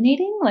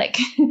illuminating. Like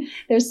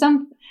there's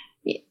some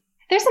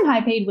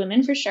high paid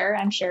women for sure,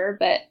 I'm sure,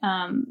 but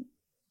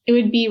it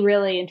would be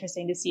really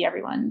interesting to see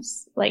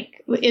everyone's,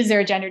 like, is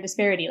there a gender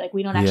disparity? Like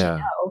we don't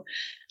actually know.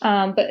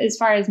 But as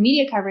far as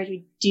media coverage,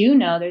 we do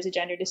know there's a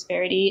gender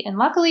disparity, and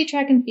luckily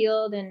track and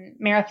field and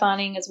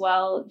marathoning as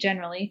well,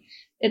 generally,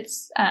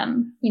 it's,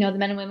 the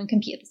men and women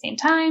compete at the same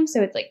time.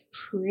 So it's like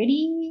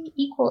pretty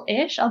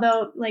equal-ish.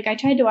 Although like I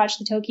tried to watch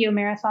the Tokyo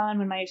Marathon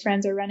when my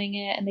friends are running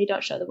it and they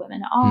don't show the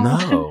women at all.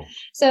 No.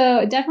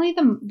 So definitely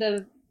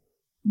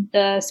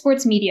the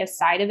sports media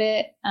side of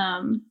it,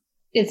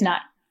 is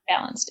not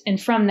balanced.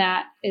 And from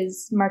that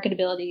is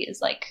marketability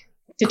is like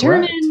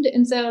determined. Correct.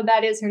 And so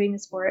that is hurting the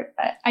sport.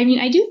 But I mean,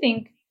 I do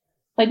think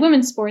like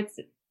women's sports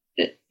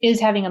is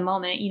having a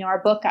moment.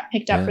 Our book got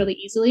picked up really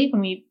easily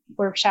when we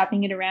were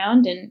shopping it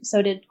around, and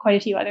so did quite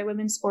a few other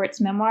women's sports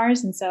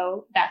memoirs. And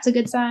so that's a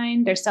good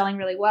sign. They're selling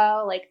really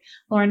well. Like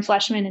Lauren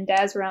Fleshman and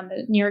Des were on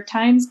the New York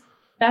Times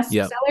best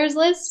sellers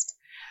list.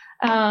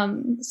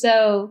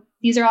 So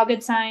these are all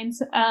good signs.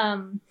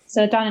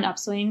 So it's on an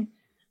upswing,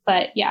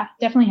 but yeah,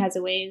 definitely has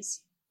a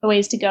ways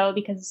to go,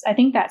 because I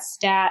think that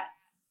stat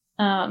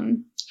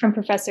from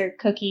Professor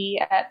Cookie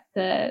at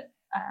the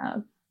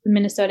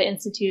Minnesota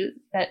Institute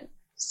that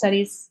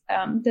studies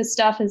this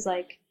stuff is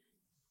like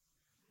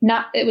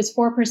it was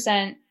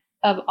 4%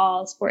 of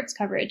all sports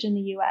coverage in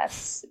the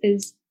US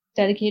is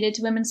dedicated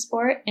to women's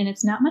sport, and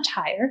it's not much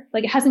higher.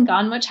 Like it hasn't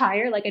gone much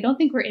higher. Like I don't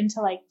think we're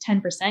into like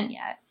 10%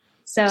 yet.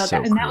 So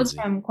that was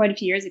from quite a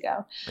few years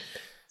ago.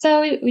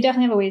 So we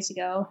definitely have a ways to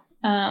go.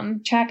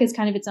 Track is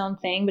kind of its own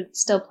thing, but it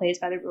still plays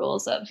by the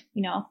rules of,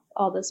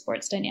 all the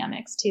sports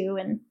dynamics too.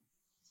 And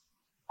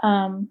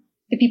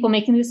the people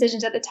making the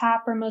decisions at the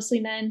top are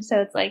mostly men.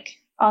 So it's like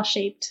all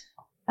shaped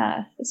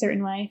a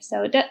certain way.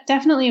 So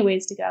definitely a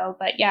ways to go.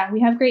 But yeah,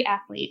 we have great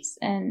athletes,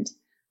 and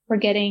we're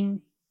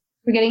getting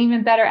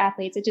even better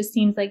athletes. It just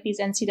seems like these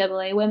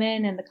NCAA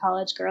women and the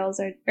college girls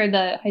or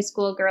the high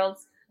school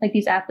girls, like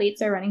these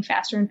athletes are running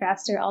faster and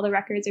faster. All the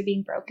records are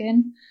being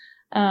broken.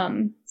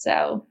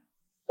 So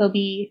they'll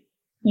be,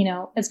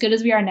 as good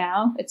as we are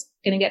now, it's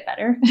going to get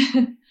better.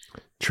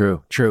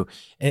 True.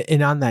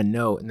 And on that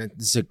note, and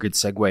this is a good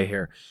segue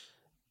here,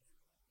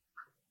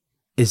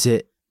 is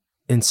it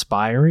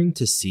inspiring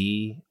to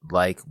see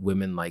like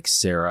women like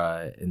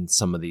Sarah and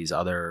some of these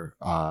other,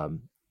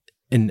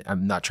 and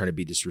I'm not trying to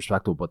be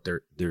disrespectful, but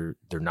they're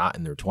not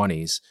in their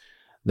 20s,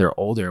 they're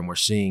older, and we're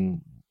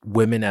seeing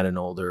women at an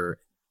older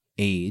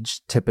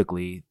age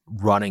typically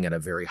running at a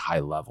very high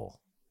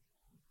level.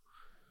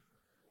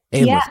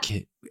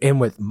 And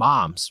with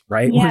moms,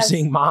 right? Yes. We're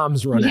seeing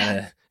moms run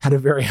at a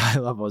very high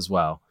level as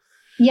well.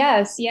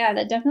 Yes. Yeah.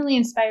 That definitely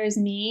inspires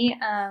me.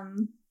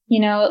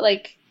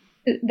 Like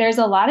there's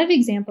a lot of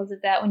examples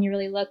of that when you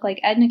really look. Like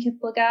Edna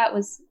Kiplagat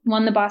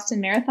won the Boston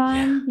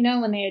Marathon,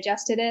 when they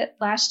adjusted it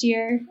last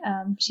year.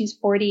 She's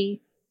 41.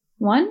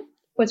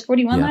 Was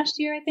 41 last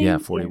year, I think? Yeah,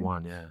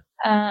 41,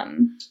 yeah.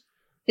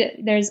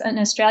 There's an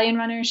Australian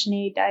runner,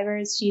 Sinead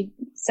Divers. She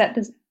set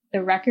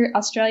the record,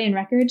 Australian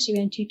record. She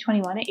ran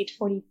 2:21 at age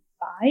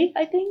 45,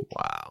 I think.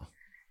 Wow.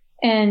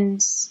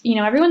 And,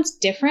 everyone's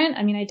different.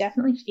 I mean, I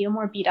definitely feel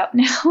more beat up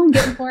now and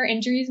get more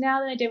injuries now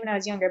than I did when I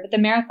was younger. But the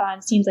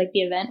marathon seems like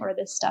the event where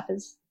this stuff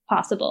is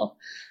possible.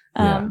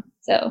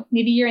 So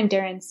maybe your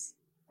endurance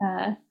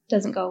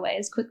doesn't go away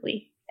as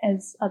quickly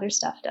as other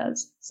stuff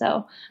does.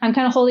 So I'm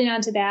kind of holding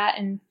on to that.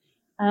 And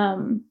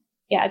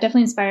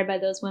definitely inspired by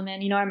those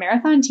women. Our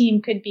marathon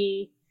team could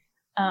be,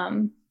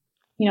 for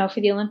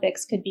the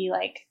Olympics could be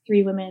like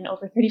 3 women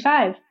over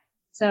 35.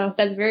 So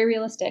that's very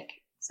realistic.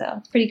 So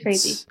it's pretty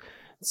crazy.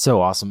 It's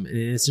so awesome. And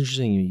it's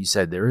interesting you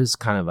said there is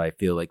kind of, I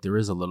feel like there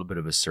is a little bit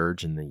of a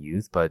surge in the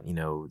youth, but,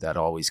 that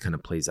always kind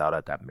of plays out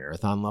at that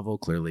marathon level.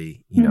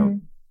 Clearly,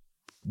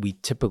 we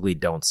typically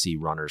don't see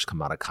runners come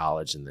out of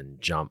college and then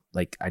jump.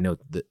 Like I know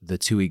the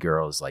Tui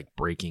girl is like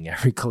breaking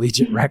every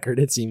collegiate record,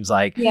 it seems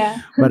like.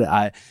 Yeah.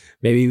 But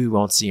maybe we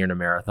won't see her in a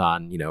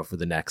marathon, for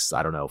the next,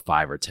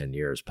 5 or 10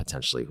 years,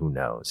 potentially. Who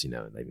knows?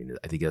 I mean,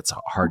 I think it's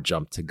a hard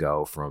jump to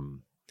go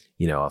from,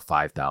 a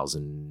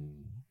 5,000,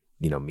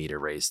 meter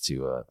race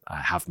to a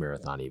half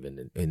marathon,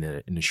 even in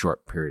a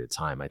short period of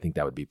time. I think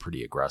that would be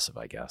pretty aggressive,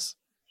 I guess.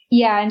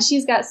 Yeah, and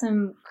she's got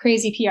some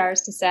crazy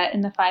PRs to set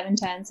in the 5 and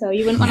 10, so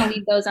you wouldn't want to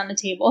leave those on the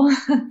table.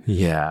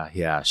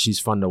 Yeah, she's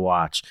fun to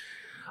watch.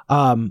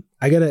 I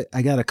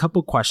got a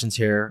couple questions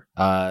here.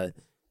 I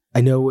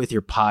know with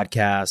your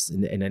podcast,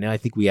 and I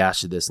think we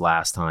asked you this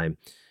last time.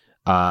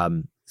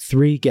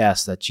 3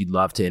 guests that you'd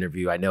love to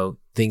interview. I know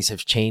things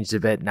have changed a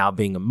bit now,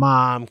 being a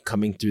mom,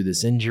 coming through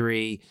this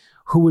injury.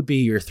 Who would be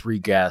your 3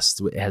 guests?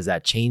 Has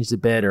that changed a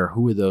bit, or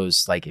who are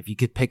those? Like, if you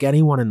could pick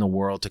anyone in the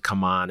world to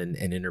come on and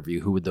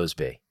interview, who would those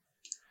be?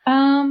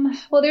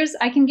 Well,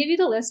 I can give you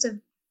the list of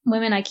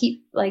women I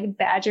keep like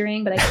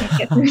badgering, but I can't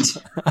get through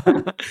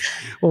to.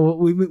 Well,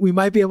 we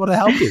might be able to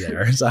help you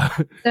there. So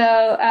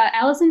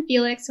Allison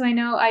Felix, who I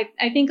know,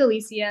 I think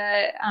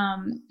Alicia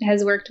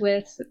has worked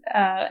with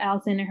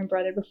Allison or her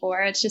brother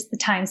before. It's just the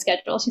time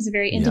schedule. She's a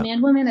very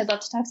in-demand woman. I'd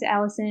love to talk to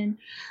Allison.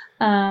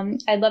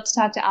 I'd love to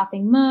talk to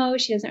Afing Mo.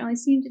 She doesn't really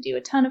seem to do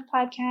a ton of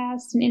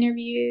podcasts and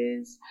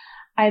interviews.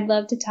 I'd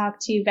love to talk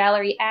to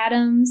Valerie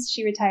Adams.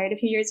 She retired a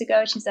few years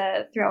ago. She's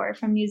a thrower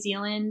from New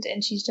Zealand,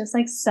 and she's just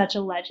like such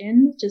a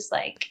legend, just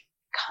like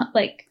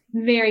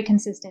very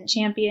consistent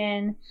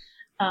champion.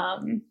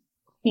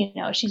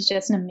 She's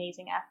just an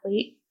amazing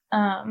athlete.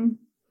 And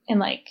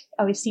like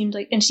always seemed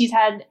like, and she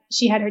had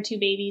her 2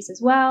 babies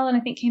as well, and I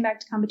think came back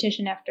to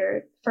competition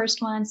after the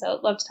first one. So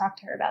I'd love to talk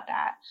to her about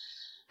that.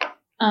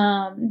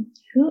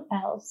 Who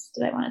else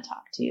did I want to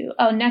talk to?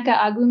 Oh, Nneka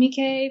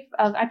Agwumike.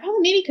 I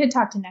probably maybe could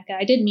talk to Nneka.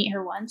 I did meet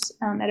her once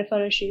at a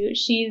photo shoot.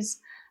 She's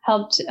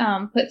helped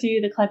put through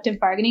the collective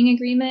bargaining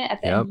agreement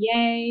at the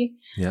NBA.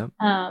 Yeah.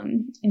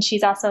 And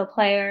she's also a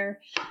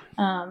player.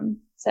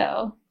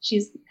 So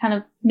she's kind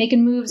of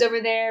making moves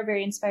over there,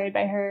 very inspired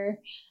by her.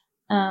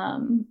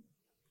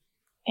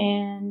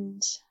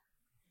 And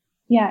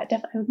yeah,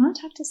 definitely, I would want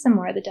to talk to some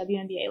more of the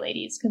WNBA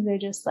ladies because they're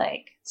just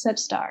like such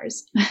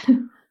stars.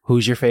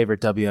 Who's your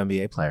favorite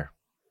WNBA player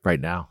right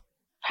now?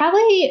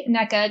 Probably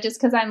NECA, just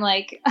because I'm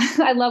like,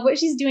 I love what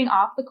she's doing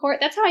off the court.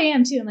 That's how I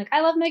am too. I'm like,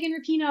 I love Megan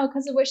Rapinoe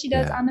because of what she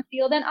does on the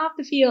field and off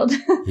the field.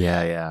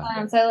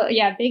 Yeah. So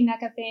yeah, big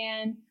NECA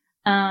fan.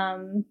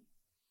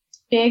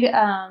 Big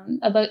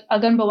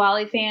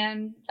Agunbowale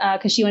fan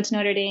because she went to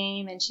Notre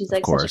Dame and she's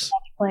like such a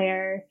fun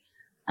player.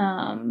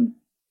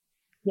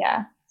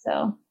 Yeah,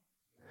 so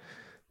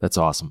that's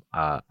awesome.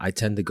 I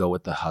tend to go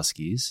with the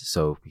Huskies,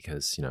 so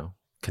because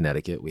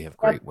Connecticut, we have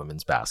great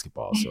women's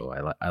basketball, so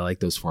I like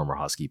those former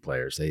Husky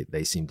players.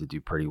 They seem to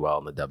do pretty well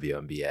in the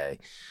WNBA.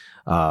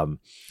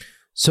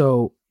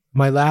 So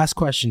my last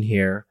question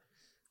here.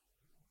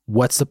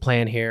 What's the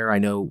plan here? I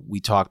know we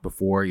talked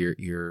before.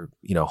 You're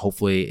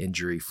hopefully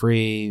injury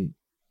free.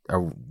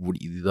 Are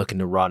you looking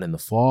to run in the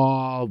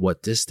fall?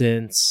 What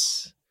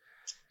distance?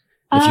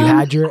 If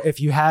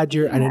you had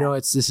your, and I know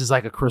this is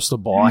like a crystal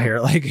ball here.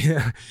 Like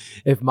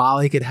if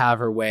Molly could have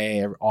her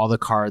way, all the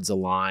cards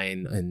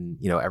align, and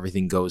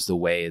everything goes the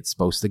way it's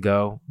supposed to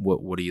go.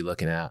 What are you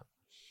looking at?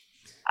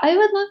 I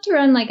would love to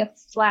run like a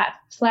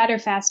flatter,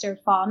 faster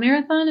fall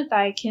marathon if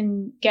I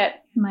can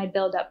get my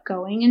build up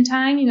going in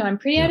time. I'm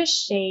pretty out of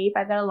shape.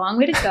 I've got a long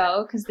way to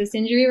go because this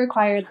injury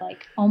required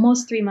like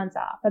almost 3 months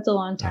off. That's a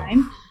long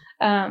time.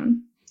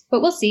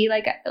 But we'll see.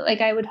 Like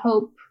I would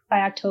hope by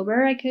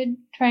October I could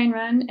try and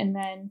run. And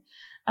then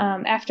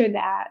after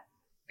that,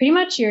 pretty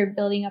much you're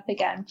building up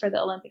again for the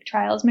Olympic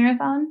trials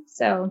marathon.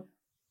 So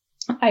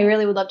I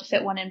really would love to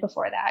fit one in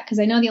before that because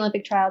I know the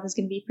Olympic trials is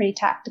going to be pretty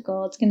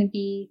tactical. It's going to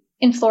be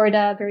in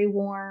Florida, very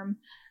warm.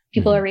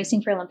 People are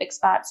racing for Olympic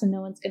spots and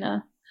no one's going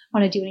to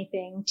want to do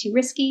anything too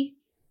risky.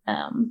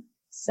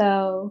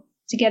 So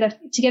to get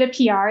a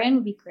PR in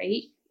would be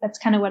great. That's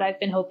kind of what I've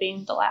been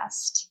hoping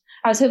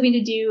I was hoping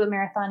to do a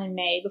marathon in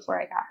May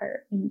before I got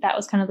hurt. And that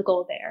was kind of the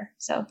goal there.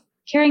 So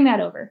carrying that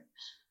over.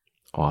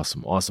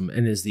 Awesome.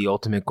 And is the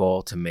ultimate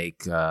goal to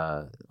make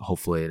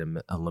hopefully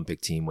an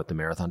Olympic team with the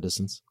marathon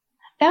distance?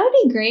 That would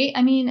be great.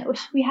 I mean,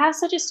 we have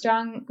such a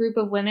strong group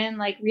of women.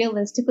 Like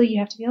realistically, you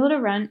have to be able to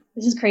run.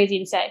 This is crazy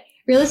to say.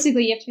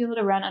 Realistically, you have to be able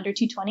to run under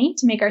 220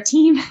 to make our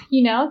team,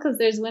 because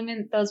those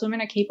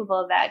women are capable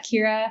of that.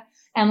 Kira,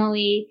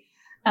 Emily,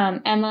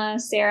 Emma,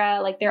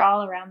 Sarah, like they're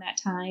all around that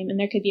time. And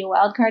there could be a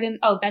wild card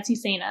Betsy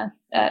Sena,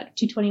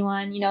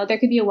 221, there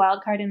could be a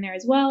wild card in there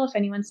as well if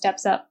anyone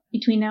steps up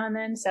between now and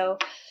then. So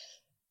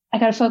I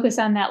got to focus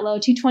on that low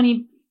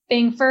 220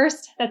 thing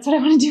first. That's what I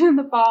want to do in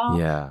the fall.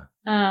 Yeah.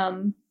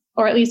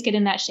 Or at least get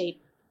in that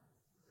shape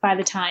by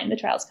the time the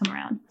trials come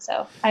around.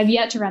 So I've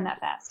yet to run that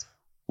fast.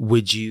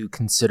 Would you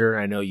consider,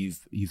 I know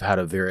you've had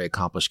a very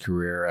accomplished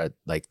career at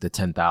like the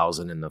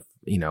 10,000 and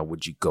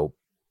would you go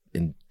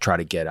and try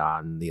to get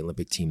on the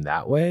Olympic team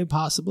that way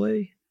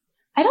possibly?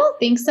 I don't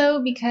think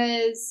so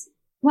because,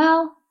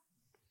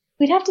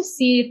 we'd have to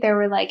see if there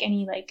were like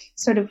any like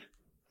sort of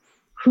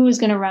who's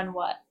going to run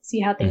what, see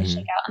how things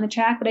shake out on the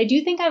track. But I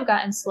do think I've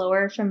gotten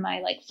slower from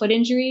my like foot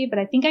injury, but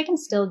I think I can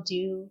still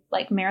do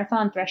like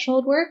marathon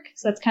threshold work.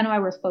 So that's kind of why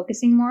we're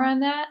focusing more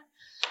on that.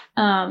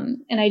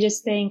 And I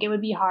just think it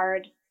would be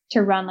hard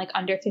to run like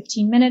under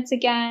 15 minutes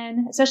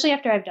again, especially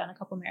after I've done a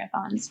couple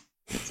marathons.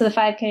 So the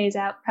 5K is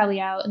probably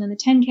out. And then the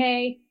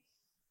 10K,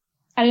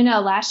 I don't know,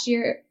 last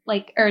year,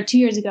 or 2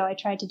 years ago, I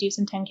tried to do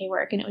some 10K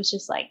work and it was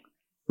just like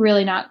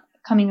really not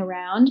coming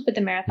around. But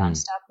the marathon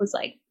stuff was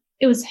like,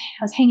 I was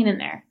hanging in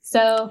there.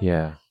 So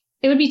yeah,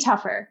 it would be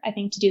tougher, I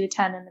think, to do the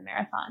 10 and the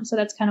marathon. So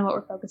that's kind of what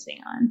we're focusing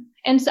on.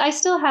 And so I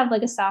still have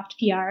like a soft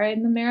PR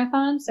in the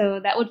marathon.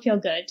 So that would feel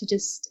good to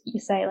just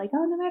say like,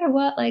 oh, no matter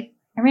what, like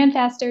I ran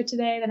faster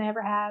today than I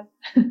ever have.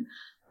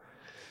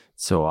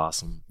 So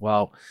awesome.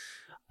 Well,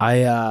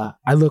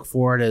 I look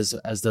forward as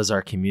does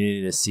our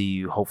community to see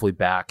you hopefully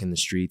back in the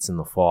streets in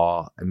the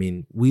fall. I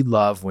mean, we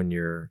love when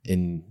you're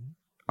in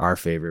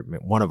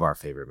one of our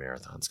favorite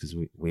marathons because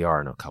we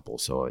are in a couple.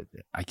 So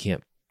I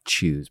can't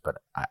choose, but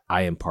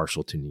I am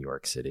partial to New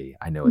York City.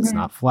 I know it's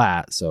not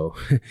flat, so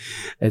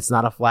it's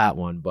not a flat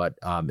one, but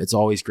it's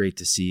always great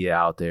to see you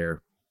out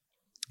there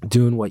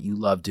doing what you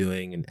love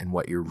doing and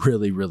what you're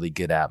really, really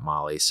good at,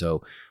 Molly.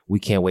 So we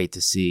can't wait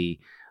to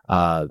see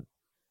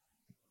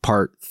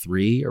part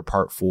 3 or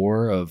part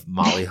 4 of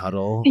Molly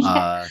Huddle,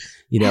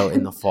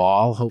 in the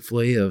fall,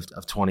 hopefully of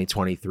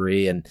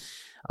 2023. And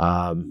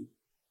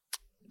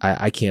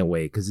I can't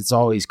wait because it's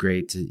always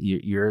great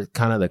you're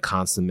kind of the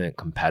consummate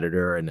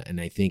competitor.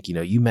 And I think,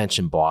 you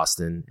mentioned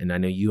Boston, and I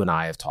know you and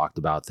I have talked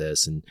about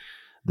this, and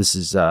this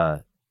is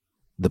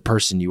the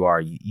person you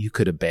are. You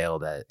could have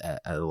bailed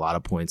at a lot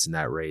of points in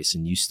that race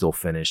and you still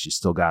finished. You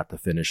still got the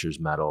finisher's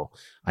medal.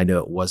 I know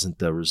it wasn't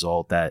the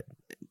result that,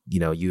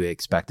 you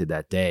expected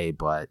that day,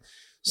 but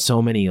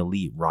so many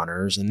elite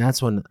runners. And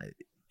that's when,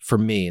 for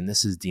me, and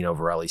this is Dino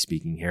Varelli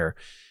speaking here,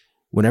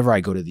 whenever I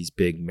go to these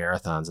big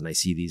marathons and I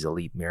see these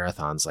elite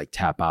marathons like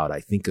tap out,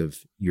 I think of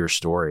your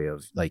story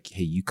of like,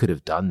 hey, you could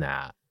have done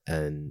that.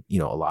 And,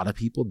 a lot of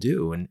people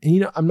do. And,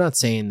 I'm not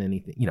saying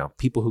anything,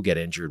 people who get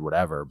injured,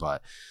 whatever,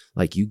 but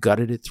like you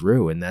gutted it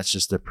through, and that's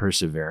just the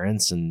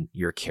perseverance and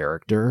your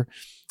character.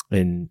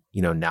 And,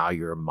 now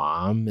you're a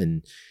mom,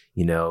 and,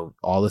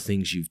 all the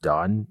things you've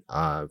done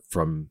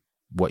from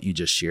what you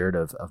just shared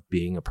of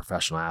being a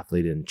professional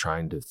athlete and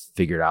trying to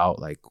figure it out,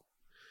 like,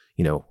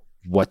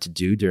 what to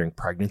do during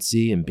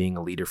pregnancy and being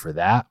a leader for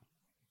that.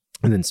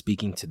 And then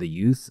speaking to the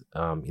youth,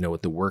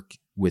 with the work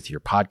with your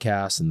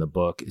podcast and the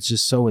book, it's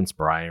just so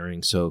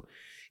inspiring. So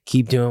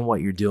keep doing what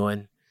you're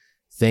doing.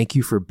 Thank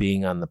you for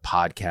being on the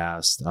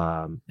podcast.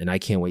 And I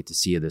can't wait to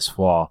see you this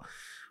fall.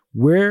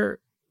 Where,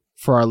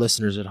 for our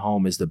listeners at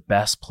home, is the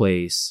best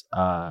place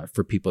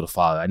for people to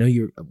follow? I know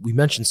we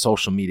mentioned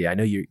social media. I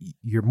know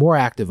you're more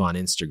active on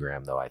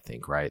Instagram though, I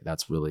think, right?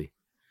 That's really...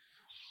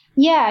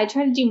 Yeah, I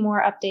try to do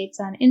more updates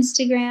on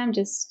Instagram,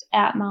 just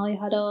at Molly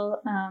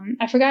Huddle.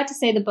 I forgot to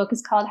say the book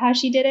is called How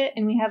She Did It,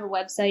 and we have a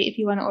website if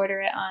you want to order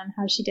it on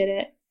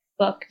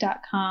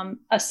howshediditbook.com.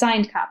 A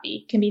signed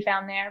copy can be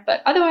found there,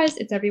 but otherwise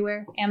it's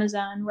everywhere,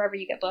 Amazon, wherever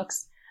you get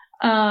books.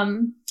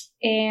 And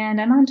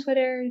I'm on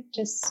Twitter,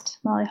 just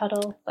Molly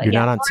Huddle. But You're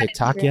not on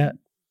TikTok yet?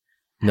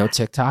 No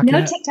TikTok yet?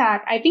 No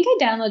TikTok. I think I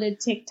downloaded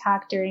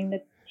TikTok during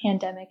the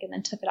pandemic and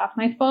then took it off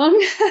my phone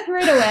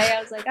right away.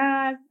 I was like,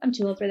 I'm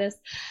too old for this.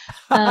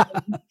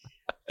 But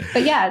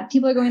yeah,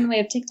 people are going the way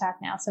of TikTok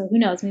now, so who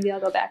knows? Maybe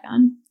I'll go back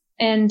on.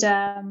 And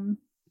I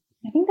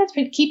think that's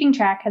pretty. Keeping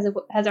Track has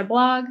our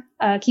blog,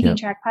 Keeping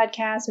Track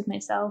podcast with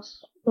myself,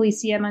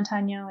 Alicia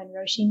Montano, and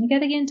Roisin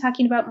McGettigan,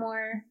 talking about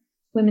more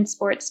women's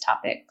sports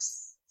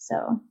topics.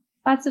 So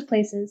lots of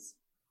places.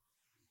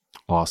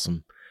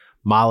 Awesome.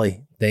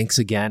 Molly, thanks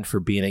again for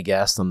being a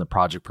guest on the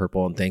Project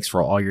Purple, and thanks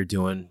for all you're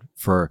doing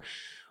for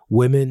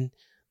women,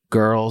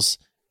 girls,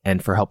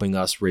 and for helping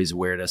us raise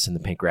awareness in the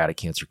pancreatic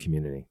cancer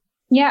community.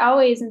 Yeah,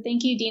 always. And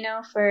thank you,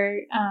 Dino, for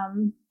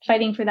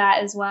fighting for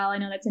that as well. I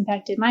know that's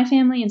impacted my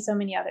family and so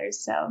many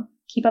others. So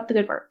keep up the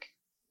good work.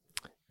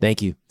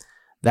 Thank you.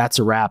 That's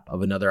a wrap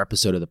of another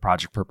episode of the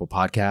Project Purple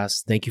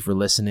podcast. Thank you for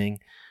listening.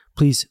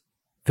 Please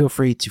feel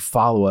free to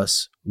follow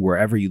us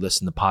wherever you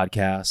listen to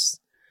podcasts.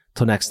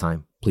 Till next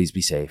time, please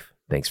be safe.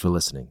 Thanks for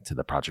listening to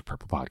the Project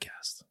Purple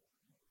podcast.